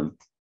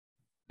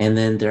 And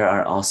then there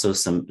are also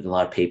a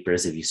lot of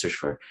papers. If you search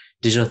for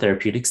digital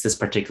therapeutics, this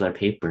particular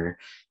paper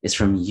is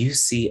from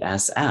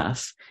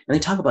UCSF, and they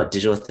talk about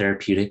digital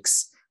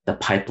therapeutics, the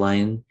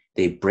pipeline.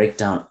 They break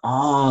down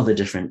all the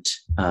different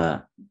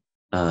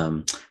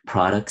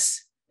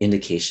products,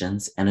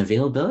 indications, and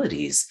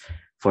availabilities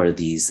for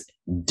these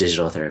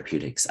digital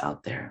therapeutics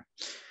out there.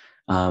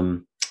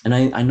 And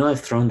I know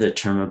I've thrown the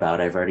term about,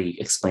 I've already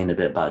explained a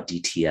bit about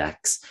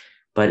DTX,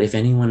 but if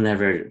anyone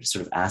ever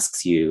sort of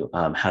asks you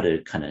how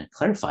to kind of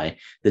clarify,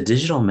 the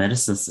Digital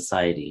Medicine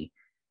Society,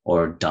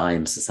 or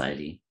DIME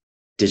Society,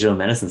 Digital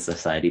Medicine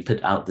Society,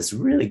 put out this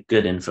really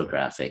good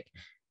infographic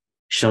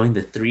showing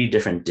the 3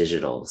 different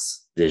digitals: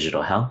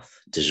 digital health,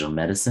 digital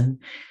medicine,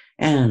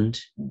 and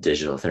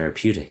digital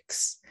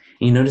therapeutics.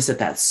 And you notice that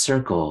that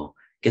circle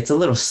gets a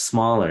little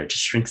smaller,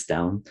 just shrinks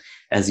down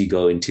as you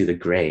go into the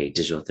gray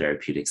digital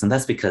therapeutics. And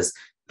that's because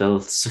the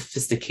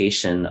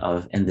sophistication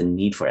of and the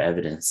need for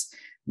evidence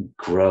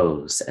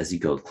grows as you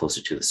go closer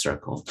to the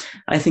circle.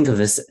 I think of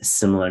this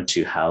similar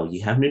to how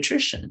you have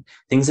nutrition,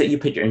 things that you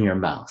put in your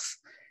mouth.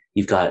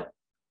 You've got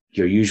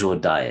your usual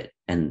diet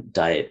and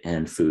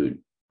food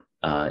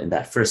in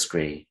that first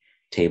gray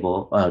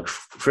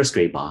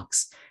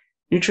box.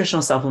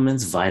 Nutritional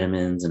supplements,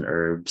 vitamins and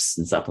herbs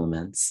and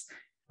supplements,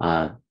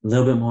 a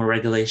little bit more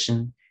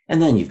regulation.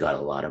 And then you've got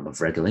a lot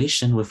of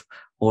regulation with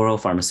oral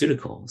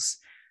pharmaceuticals.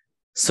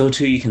 So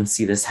too, you can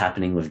see this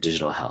happening with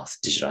digital health,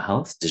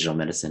 digital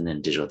medicine,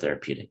 and digital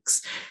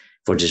therapeutics.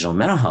 For digital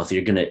mental health,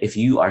 if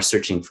you are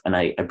searching, and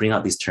I bring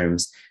out these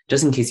terms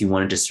just in case you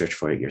wanted to search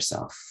for it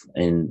yourself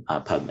in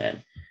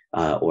PubMed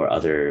or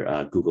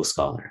other Google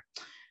Scholar.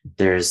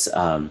 There's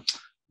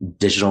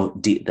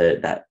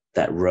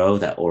that row,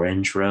 that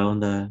orange row in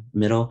the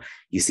middle,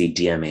 you see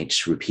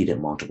DMH repeated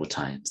multiple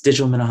times: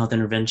 digital mental health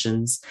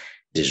interventions,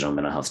 digital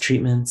mental health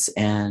treatments,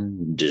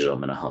 and digital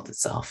mental health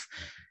itself.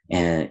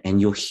 And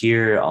you'll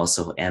hear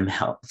also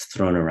mHealth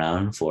thrown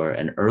around for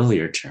an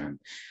earlier term.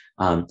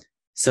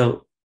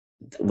 So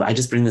I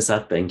just bring this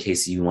up in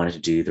case you wanted to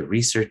do the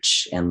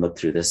research and look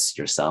through this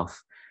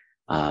yourself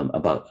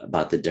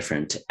about the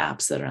different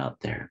apps that are out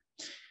there.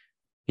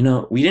 You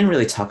know, we didn't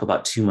really talk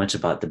about too much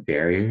about the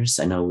barriers.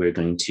 I know you're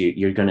going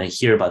to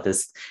hear about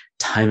this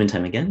time and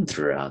time again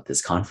throughout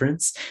this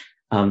conference.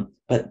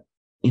 But,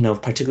 you know,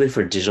 particularly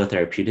for digital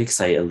therapeutics,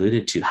 I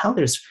alluded to how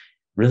there's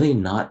really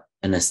not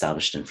an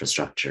established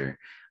infrastructure.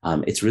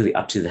 It's really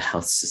up to the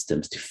health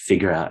systems to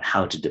figure out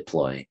how to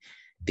deploy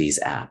these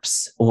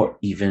apps or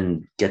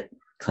even get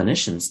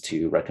clinicians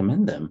to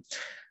recommend them.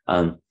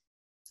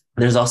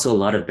 There's also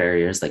a lot of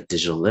barriers like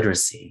digital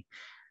literacy,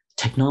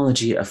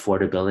 technology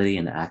affordability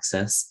and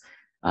access,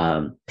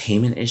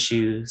 payment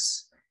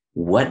issues,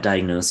 what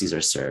diagnoses are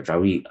served. Are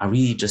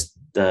we just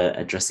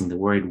addressing the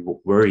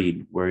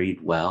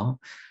worried well,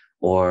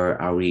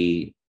 or are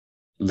we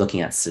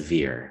looking at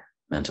severe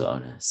mental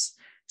illness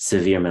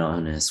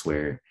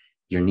where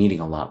you're needing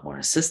a lot more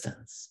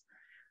assistance?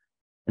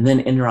 And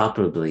then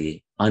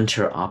interoperability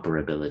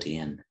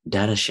and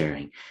data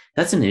sharing.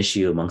 That's an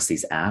issue amongst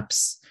these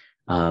apps.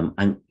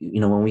 I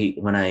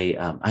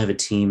have a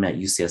team at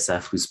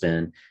UCSF who's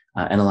been,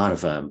 and a lot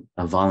of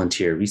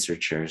volunteer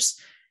researchers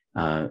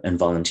and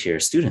volunteer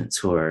students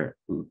who are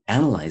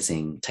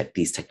analyzing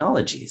these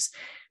technologies.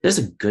 There's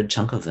a good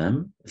chunk of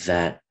them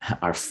that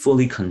are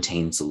fully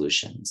contained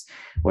solutions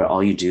where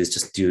all you do is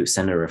just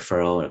send a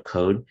referral or a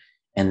code,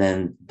 and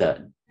then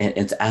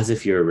it's as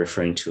if you're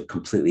referring to a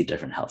completely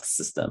different health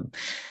system.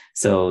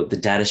 So the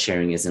data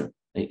sharing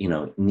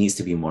needs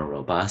to be more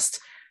robust.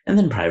 And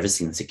then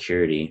privacy and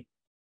security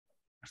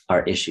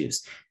are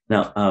issues.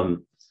 Now,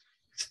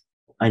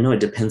 I know it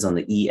depends on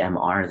the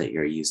EMR that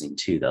you're using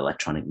too, the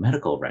electronic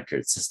medical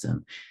record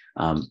system.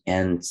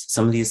 And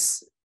some of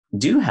these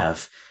do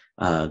have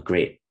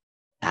great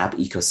app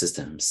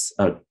ecosystems,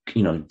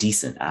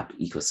 decent app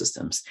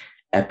ecosystems.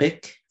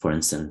 Epic, for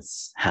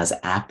instance, has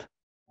App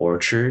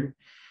Orchard,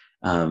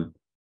 but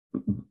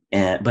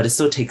it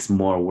still takes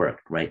more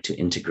work, right, to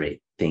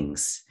integrate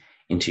things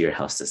into your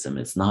health system.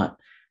 It's not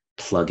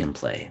plug and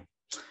play.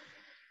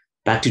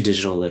 Back to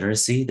digital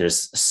literacy,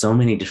 there's so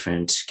many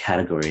different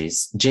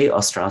categories. Jay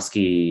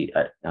Ostrowski,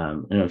 I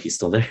don't know if he's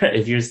still there.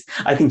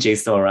 I think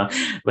Jay's still around,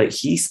 but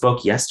he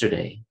spoke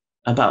yesterday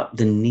about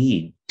the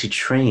need to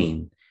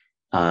train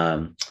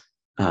your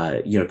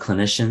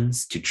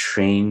clinicians, to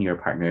train your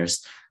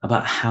partners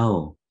about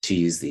how to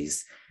use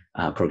these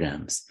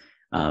programs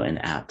and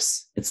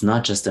apps. It's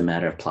not just a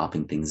matter of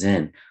plopping things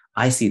in.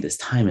 I see this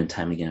time and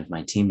time again with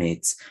my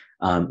teammates.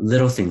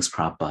 Little things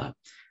crop up,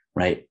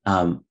 right?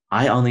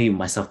 I only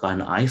myself got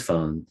an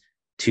iPhone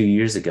 2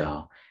 years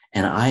ago,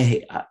 and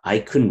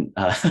I couldn't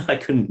I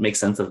couldn't make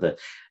sense of the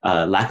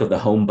lack of the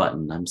home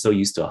button. I'm so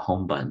used to a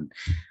home button.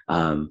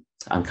 I'm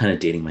kind of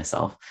dating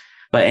myself,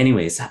 but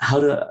anyways,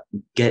 how to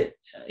get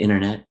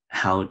internet,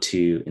 how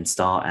to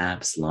install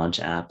apps, launch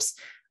apps.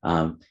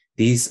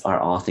 These are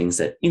all things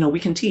that we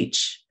can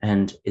teach,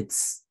 and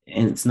it's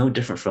no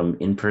different from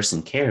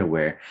in-person care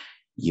where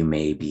you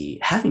may be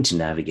having to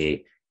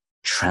navigate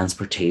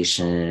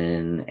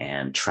transportation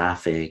and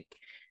traffic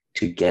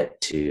to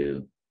get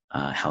to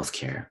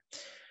healthcare.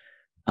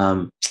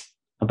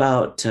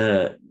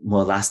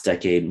 Last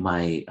decade,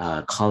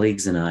 my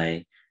colleagues and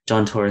I,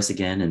 John Torres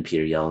again and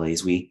Peter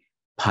Yelles, we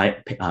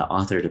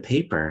authored a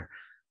paper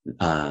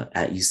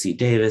at UC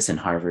Davis and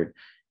Harvard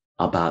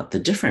about the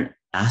different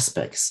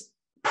aspects,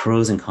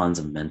 pros and cons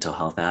of mental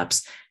health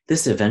apps.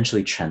 This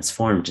eventually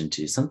transformed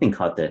into something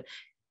called the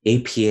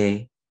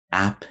APA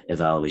app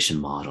evaluation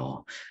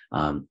model,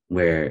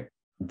 where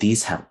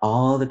these have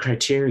all the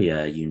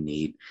criteria you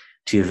need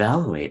to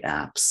evaluate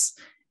apps.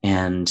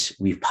 And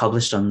we've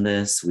published on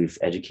this. We've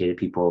educated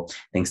people,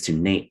 thanks to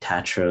Nate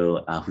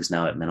Tatro, who's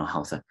now at Mental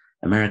Health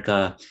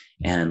America,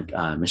 and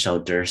Michelle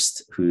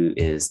Durst, who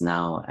is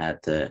now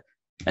at the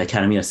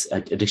Academy of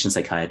Addiction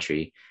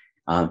Psychiatry,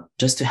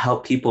 just to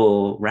help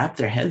people wrap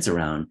their heads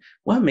around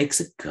what makes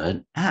a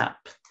good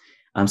app.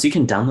 So you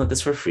can download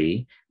this for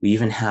free. We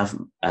even have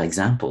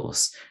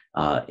examples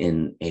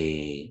in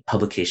a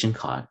publication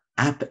called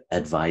App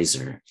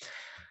Advisor.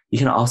 You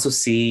can also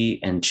see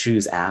and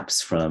choose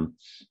apps from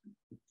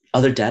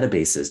other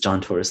databases.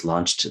 John Torres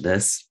launched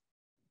this,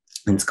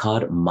 and it's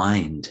called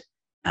mindapps.org,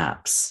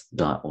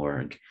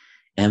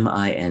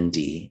 MIND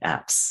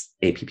apps,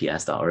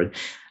 apps.org,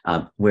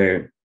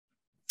 where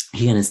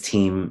he and his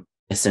team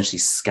essentially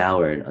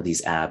scoured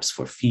these apps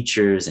for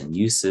features and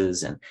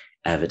uses and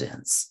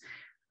evidence.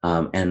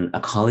 And a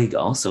colleague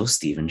also,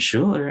 Stephen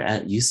Schuler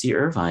at UC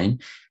Irvine,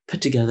 put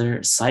together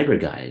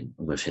CyberGuide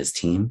with his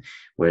team,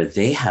 where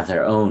they have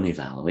their own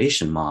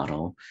evaluation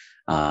model.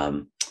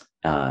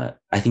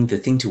 I think the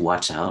thing to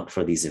watch out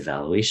for these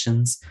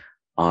evaluations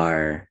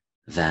are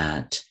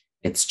that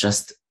it's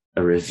just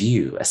a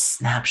review, a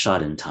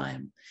snapshot in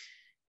time.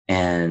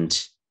 And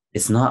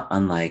it's not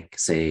unlike,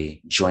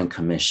 say, Joint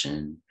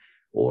Commission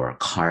or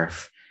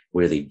CARF,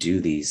 where they do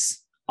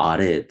these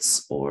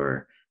audits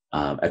or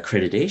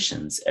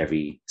accreditations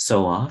every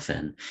so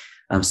often.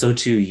 So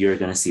too, you're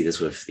going to see this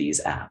with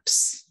these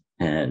apps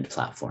and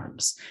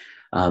platforms.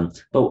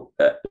 But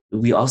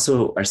we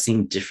also are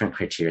seeing different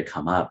criteria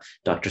come up.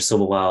 Dr.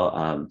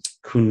 Sobowal,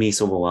 Kunmi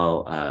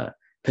Sobowal,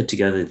 put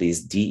together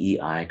these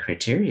DEI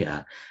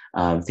criteria,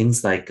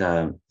 things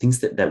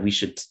that we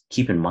should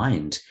keep in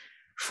mind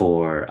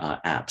for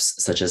apps,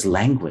 such as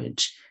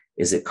language.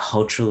 Is it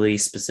culturally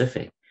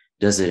specific?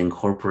 Does it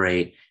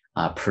incorporate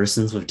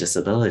persons with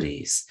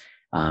disabilities?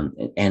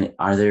 And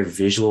are there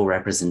visual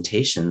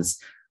representations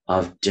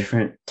of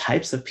different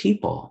types of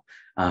people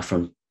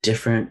from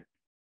different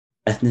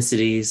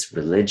ethnicities,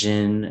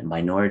 religion,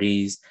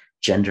 minorities,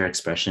 gender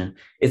expression?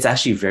 It's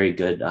actually very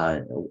good.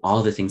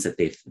 All the things that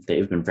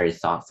they've been very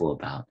thoughtful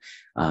about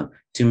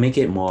to make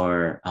it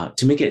more,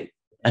 to make it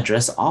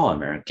address all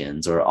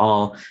Americans or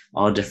all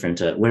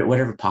different,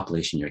 whatever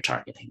population you're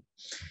targeting.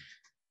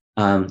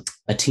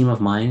 A team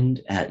of mine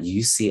at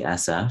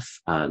UCSF,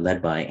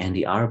 led by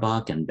Andy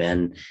Auerbach and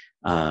Ben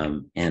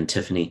and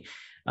Tiffany,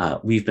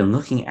 we've been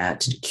looking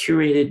at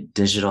curated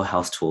digital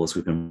health tools.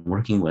 We've been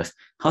working with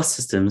health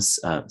systems,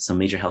 some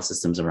major health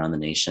systems around the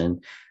nation,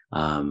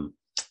 and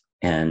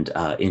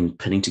in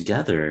putting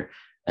together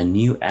a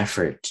new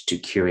effort to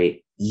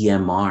curate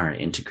EMR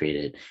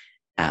integrated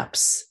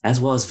apps, as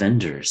well as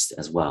vendors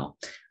as well.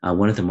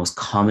 One of the most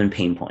common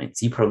pain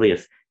points, you probably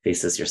have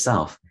faced this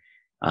yourself,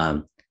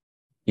 and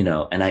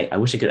I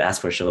wish I could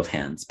ask for a show of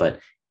hands, but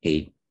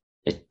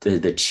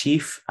the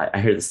chief, I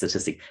heard the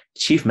statistic,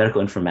 chief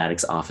medical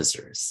informatics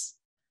officers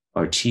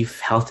or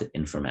chief health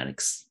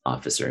informatics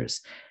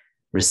officers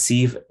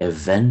receive a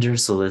vendor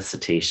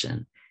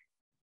solicitation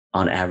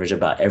on average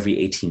about every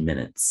 18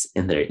 minutes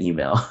in their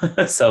email.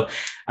 So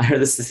I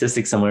heard the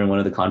statistic somewhere in one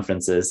of the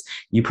conferences.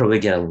 You probably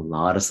get a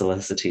lot of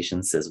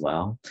solicitations as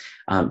well.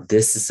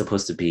 This is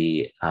supposed to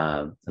be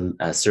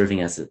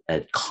serving as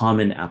a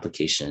common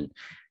application,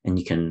 and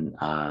you can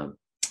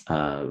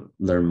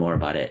learn more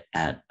about it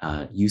at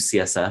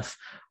UCSF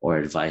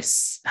or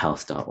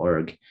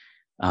advicehealth.org.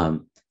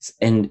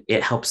 And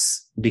it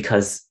helps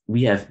because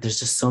there's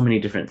just so many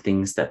different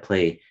things that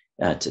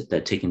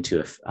that take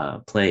into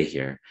play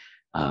here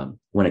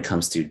when it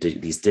comes to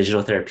these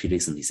digital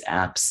therapeutics and these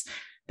apps.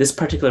 This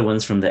particular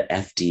one's from the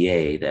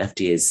FDA. The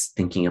FDA is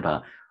thinking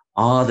about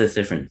all the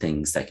different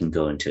things that can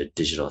go into a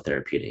digital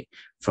therapeutic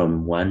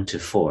from 1 to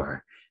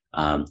 4.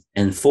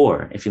 And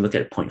 4, if you look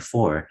at point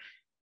 4,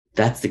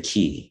 that's the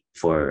key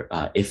for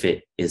if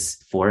it is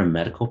for a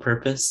medical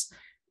purpose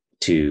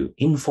to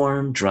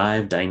inform,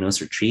 drive,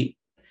 diagnose, or treat.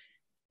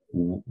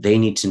 They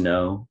need to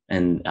know,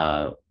 and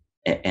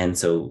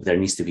so there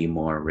needs to be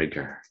more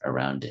rigor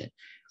around it.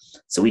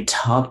 So we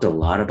talked a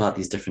lot about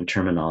these different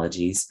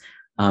terminologies.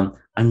 I'm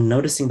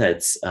noticing that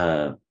it's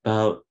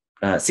about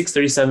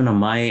 6:37 on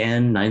my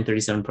end,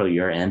 9:37 probably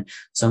your end.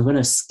 So I'm going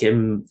to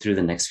skim through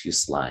the next few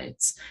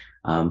slides.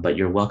 But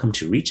you're welcome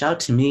to reach out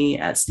to me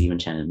at Stephen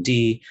Chan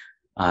MD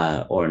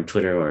or on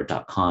Twitter or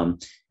 .com,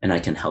 and I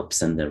can help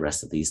send the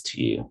rest of these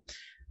to you.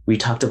 We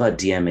talked about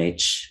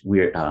DMH.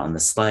 We're on the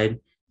slide.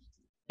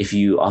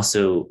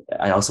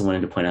 I also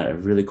wanted to point out a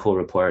really cool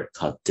report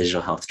called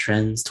Digital Health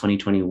Trends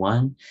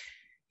 2021.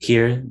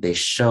 Here, they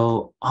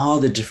show all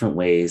the different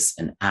ways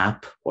an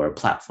app or a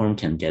platform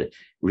can get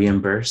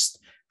reimbursed,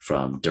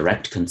 from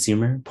direct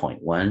consumer,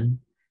 0.1,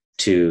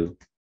 to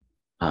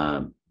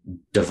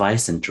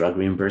device and drug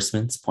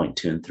reimbursements,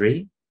 0.2 and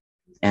 3,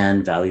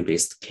 and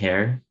value-based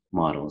care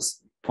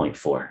models,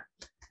 0.4.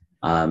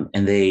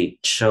 And they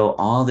show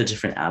all the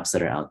different apps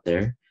that are out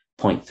there.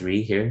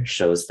 0.3 here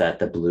shows that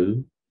the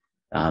blue,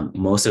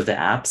 most of the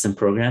apps and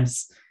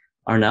programs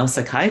are now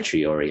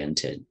psychiatry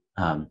oriented,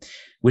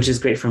 which is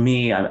great for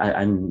me.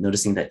 I'm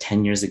noticing that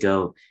 10 years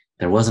ago,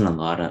 there wasn't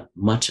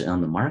much on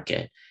the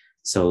market.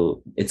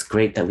 So it's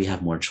great that we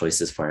have more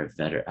choices for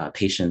our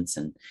patients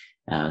and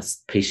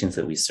patients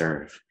that we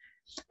serve.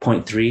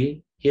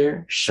 0.3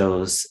 here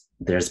shows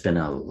there's been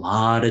a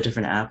lot of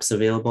different apps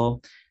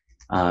available,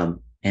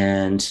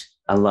 and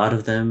a lot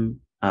of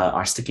them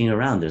are sticking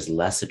around. There's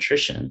less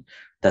attrition.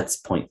 That's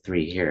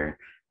 0.3 here,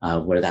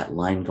 where that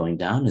line going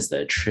down is the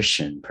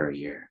attrition per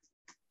year.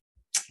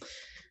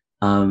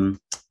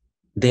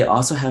 They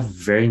also have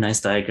very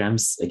nice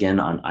diagrams, again,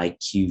 on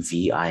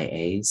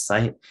IQVIA's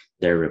site,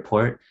 their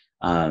report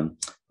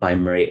by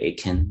Murray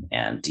Aitken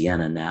and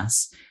Deanna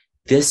Nass.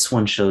 This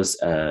one shows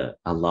a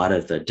lot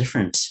of the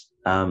different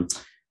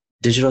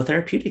digital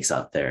therapeutics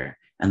out there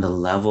and the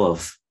level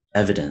of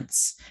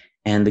evidence.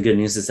 And the good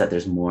news is that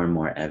there's more and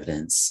more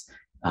evidence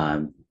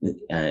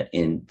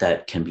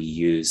that can be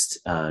used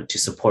to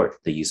support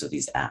the use of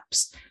these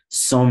apps.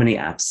 So many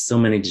apps, so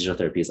many digital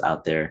therapies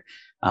out there.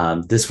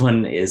 This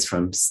one is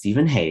from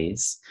Stephen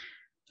Hayes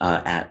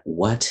at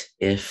What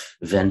If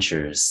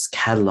Ventures,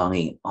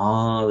 cataloging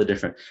all the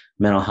different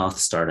mental health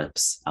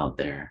startups out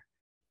there.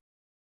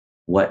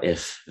 What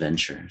If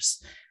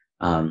Ventures.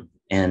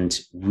 And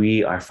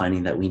we are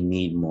finding that we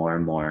need more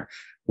and more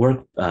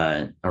work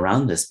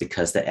around this,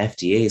 because the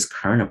FDA's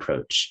current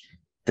approach,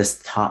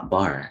 this top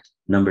bar,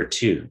 number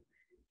 2,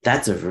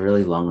 that's a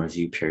really long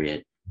review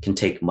period, can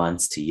take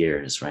months to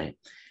years, right?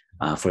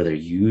 For their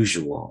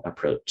usual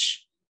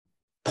approach.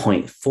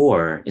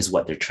 0.4 is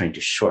what they're trying to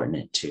shorten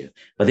it to,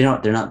 but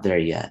they're not there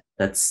yet.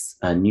 That's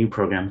a new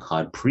program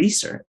called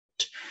Pre-Cert,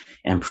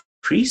 and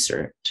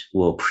Pre-Cert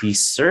will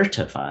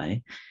pre-certify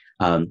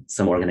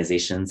some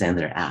organizations and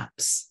their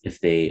apps if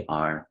they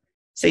are,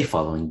 say,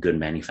 following good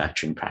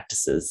manufacturing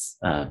practices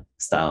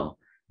style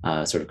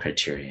sort of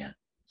criteria.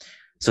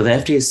 So the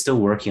FDA is still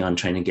working on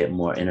trying to get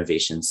more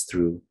innovations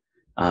through.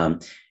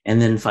 And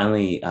then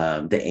finally,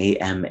 the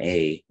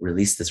AMA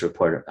released this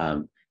report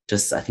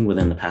just, I think,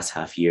 within the past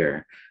half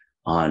year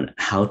on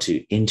how to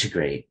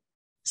integrate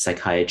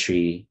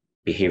psychiatry,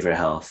 behavioral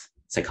health,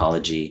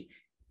 psychology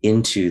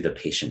into the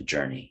patient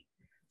journey,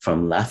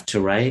 from left to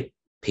right,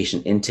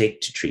 patient intake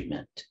to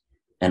treatment,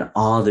 and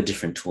all the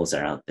different tools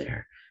that are out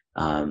there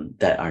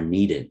that are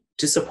needed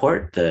to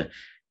support the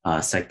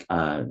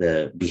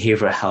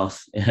behavioral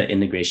health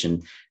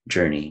integration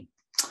journey.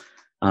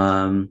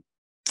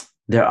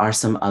 There are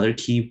some other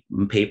key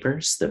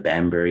papers, the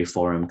Banbury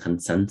Forum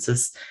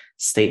Consensus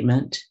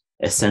Statement.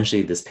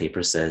 Essentially, this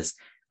paper says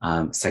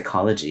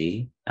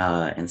psychology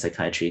and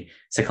psychiatry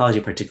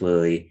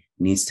particularly,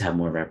 needs to have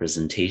more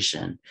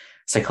representation.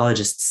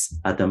 Psychologists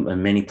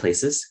in many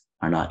places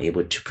are not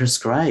able to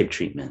prescribe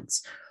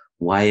treatments.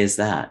 Why is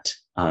that?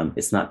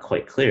 It's not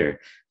quite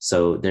clear.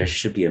 So there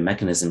should be a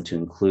mechanism to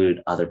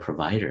include other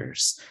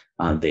providers,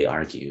 they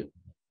argue.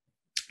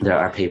 There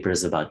are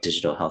papers about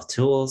digital health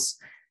tools.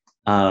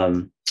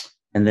 And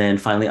then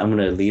finally, I'm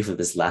going to leave with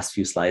this last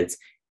few slides.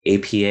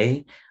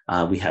 APA,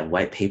 we have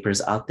white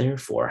papers out there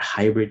for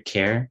hybrid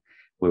care,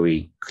 where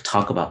we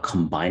talk about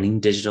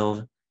combining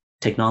digital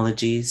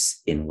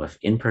technologies with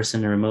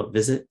in-person and remote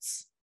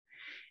visits.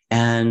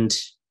 And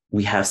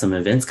we have some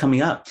events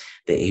coming up,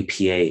 the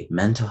APA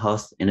Mental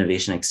Health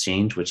Innovation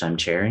Exchange, which I'm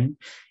chairing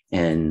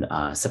in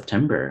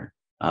August,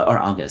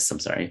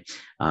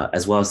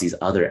 as well as these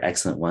other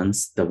excellent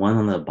ones. The one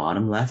on the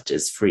bottom left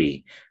is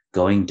free,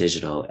 Going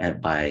Digital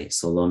by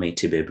Salome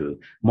Tibebu,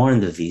 more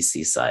on the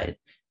VC side,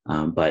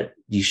 but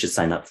you should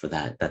sign up for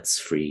that. That's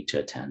free to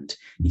attend.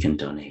 You can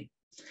donate.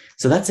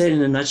 So that's it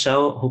in a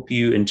nutshell. Hope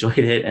you enjoyed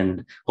it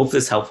and hope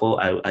this is helpful.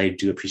 I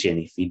do appreciate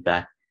any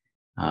feedback.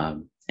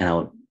 And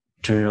I'll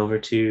turn it over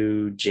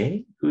to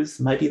Jay,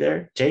 might be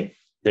there. Jay,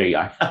 there you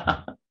are.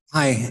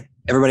 Hi,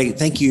 everybody.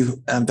 Thank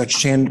you, Dr.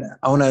 Chan.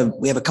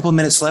 We have a couple of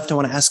minutes left. I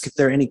want to ask if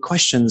there are any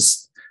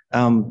questions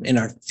in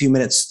our few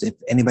minutes. If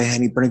anybody had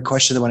any burning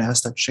questions they want to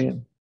ask Dr.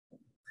 Chan.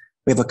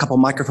 We have a couple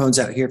microphones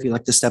out here if you'd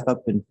like to step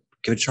up and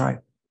give it a try.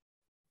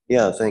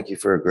 Yeah, thank you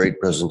for a great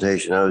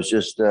presentation. I was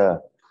just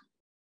sort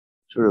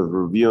of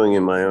reviewing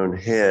in my own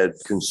head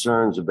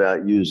concerns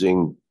about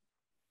using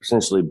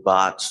essentially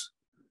bots,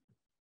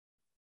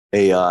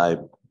 AI,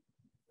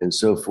 and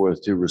so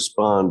forth to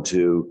respond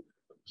to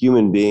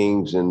human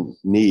beings in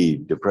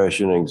need,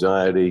 depression,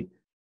 anxiety.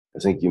 I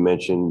think you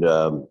mentioned,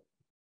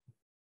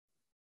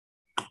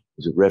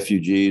 is it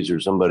refugees or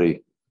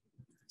somebody?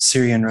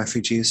 Syrian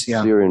refugees,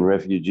 yeah. Syrian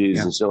refugees,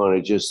 yeah. And so on.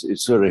 It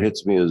sort of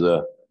hits me as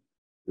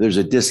there's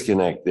a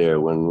disconnect there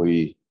when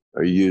we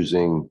are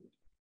using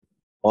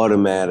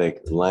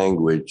automatic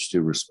language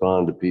to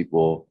respond to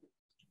people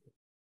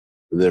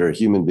that are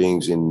human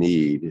beings in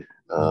need.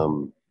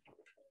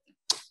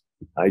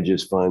 I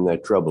just find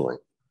that troubling.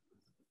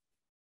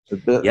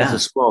 But that's a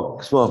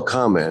small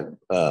comment.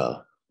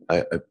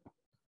 I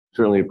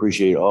certainly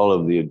appreciate all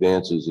of the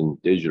advances in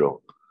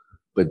digital,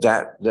 but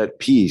that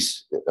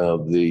piece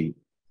of the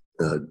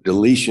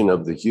deletion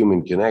of the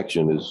human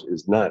connection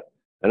is not.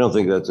 I don't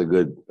think that's a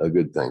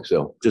good thing.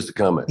 So just a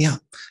comment. Yeah,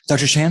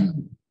 Dr.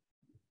 Chan.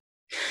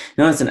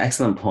 No, it's an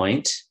excellent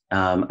point.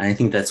 I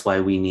think that's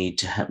why we need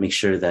to make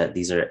sure that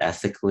these are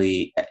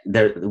ethically.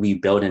 We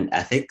build in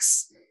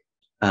ethics,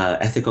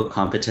 ethical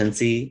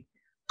competency,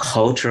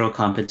 cultural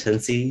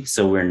competency,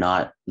 so we're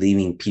not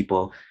leaving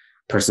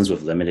persons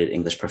with limited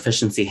English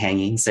proficiency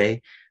hanging,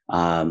 say.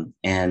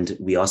 And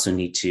we also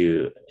need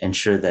to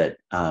ensure that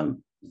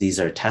these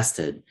are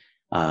tested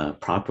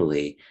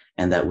properly,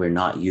 and that we're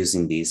not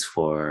using these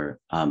for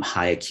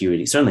high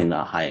acuity, certainly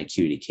not high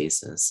acuity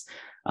cases.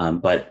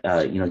 But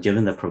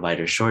given the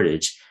provider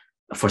shortage,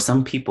 for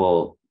some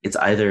people, it's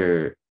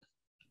either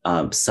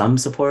some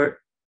support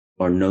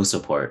or no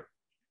support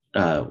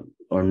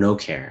or no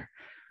care.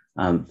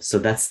 So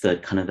that's the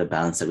kind of the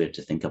balance that we have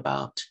to think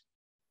about.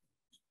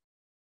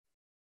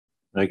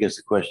 I guess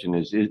the question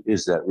is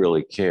that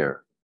really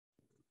care?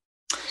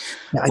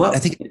 I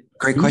think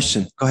great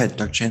question. Go ahead,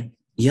 Dr. Chan.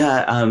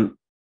 Yeah.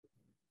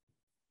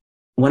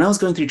 When I was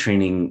going through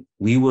training,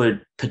 we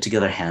would put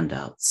together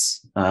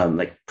handouts,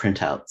 like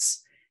printouts,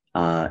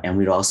 and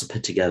we would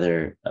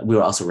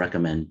also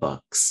recommend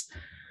books.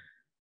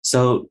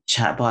 So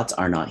chatbots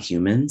are not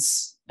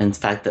humans. In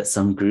fact, that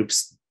some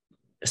groups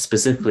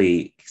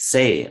specifically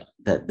say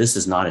that this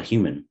is not a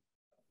human,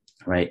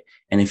 right?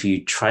 And if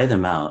you try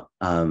them out,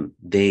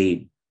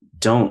 they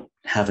don't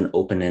have an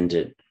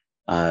open-ended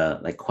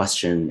like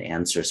question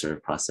answer sort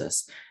of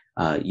process.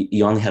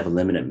 You only have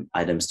limited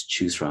items to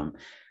choose from.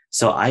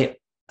 So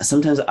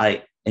sometimes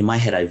in my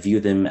head, I view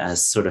them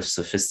as sort of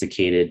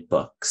sophisticated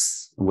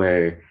books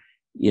where,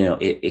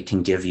 it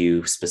can give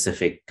you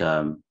specific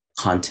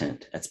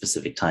content at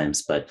specific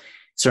times, but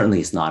certainly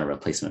it's not a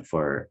replacement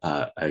for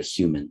a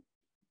human.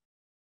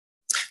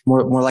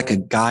 More like a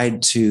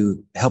guide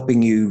to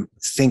helping you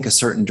think a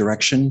certain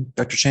direction,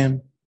 Dr.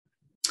 Chan?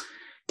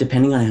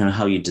 Depending on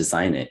how you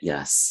design it,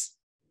 yes.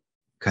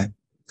 Okay.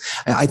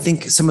 I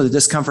think some of the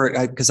discomfort,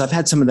 because I've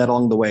had some of that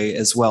along the way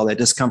as well, that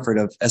discomfort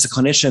of, as a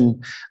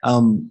clinician,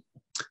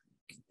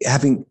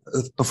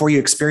 before you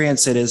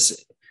experience it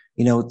is,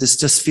 this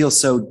just feels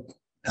so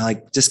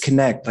like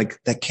disconnect, like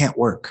that can't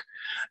work.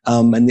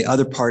 And the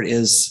other part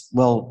is,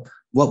 well,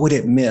 what would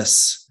it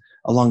miss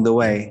along the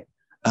way?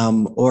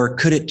 Or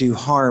could it do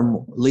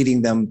harm,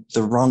 leading them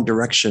the wrong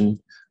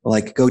direction,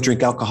 like go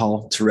drink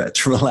alcohol to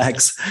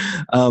relax?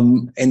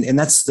 And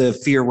that's the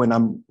fear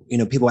when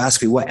people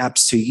ask me what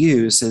apps to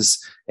use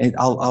and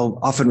I'll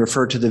often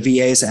refer to the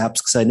VA's apps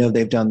because I know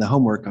they've done the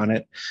homework on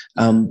it.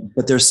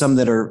 But there's some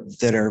that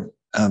are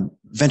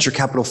venture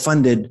capital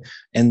funded,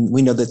 and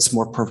we know that's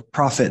more for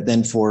profit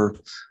than for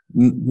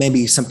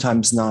maybe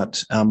sometimes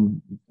not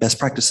best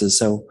practices.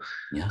 So,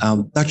 yeah.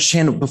 Dr.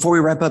 Chan, before we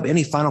wrap up,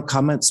 any final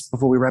comments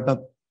before we wrap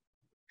up?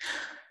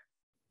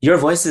 Your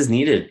voice is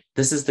needed.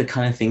 This is the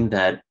kind of thing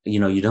that,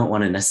 you don't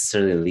want to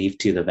necessarily leave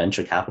to the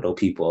venture capital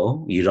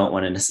people. You don't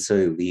want to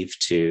necessarily leave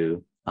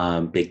to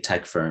big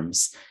tech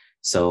firms.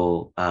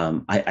 So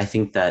I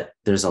think that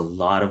there's a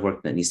lot of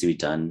work that needs to be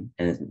done,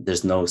 and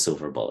there's no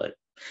silver bullet.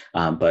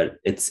 But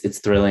it's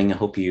thrilling. I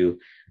hope you,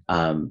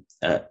 I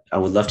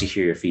would love to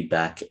hear your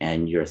feedback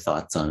and your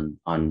thoughts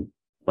on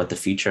what the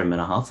future of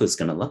mental health is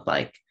going to look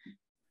like.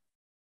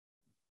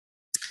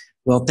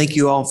 Well, thank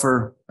you all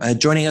for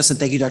joining us, and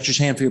thank you, Dr.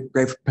 Chan, for your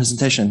great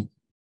presentation.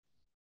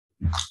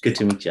 Good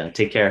to meet you.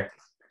 Take care.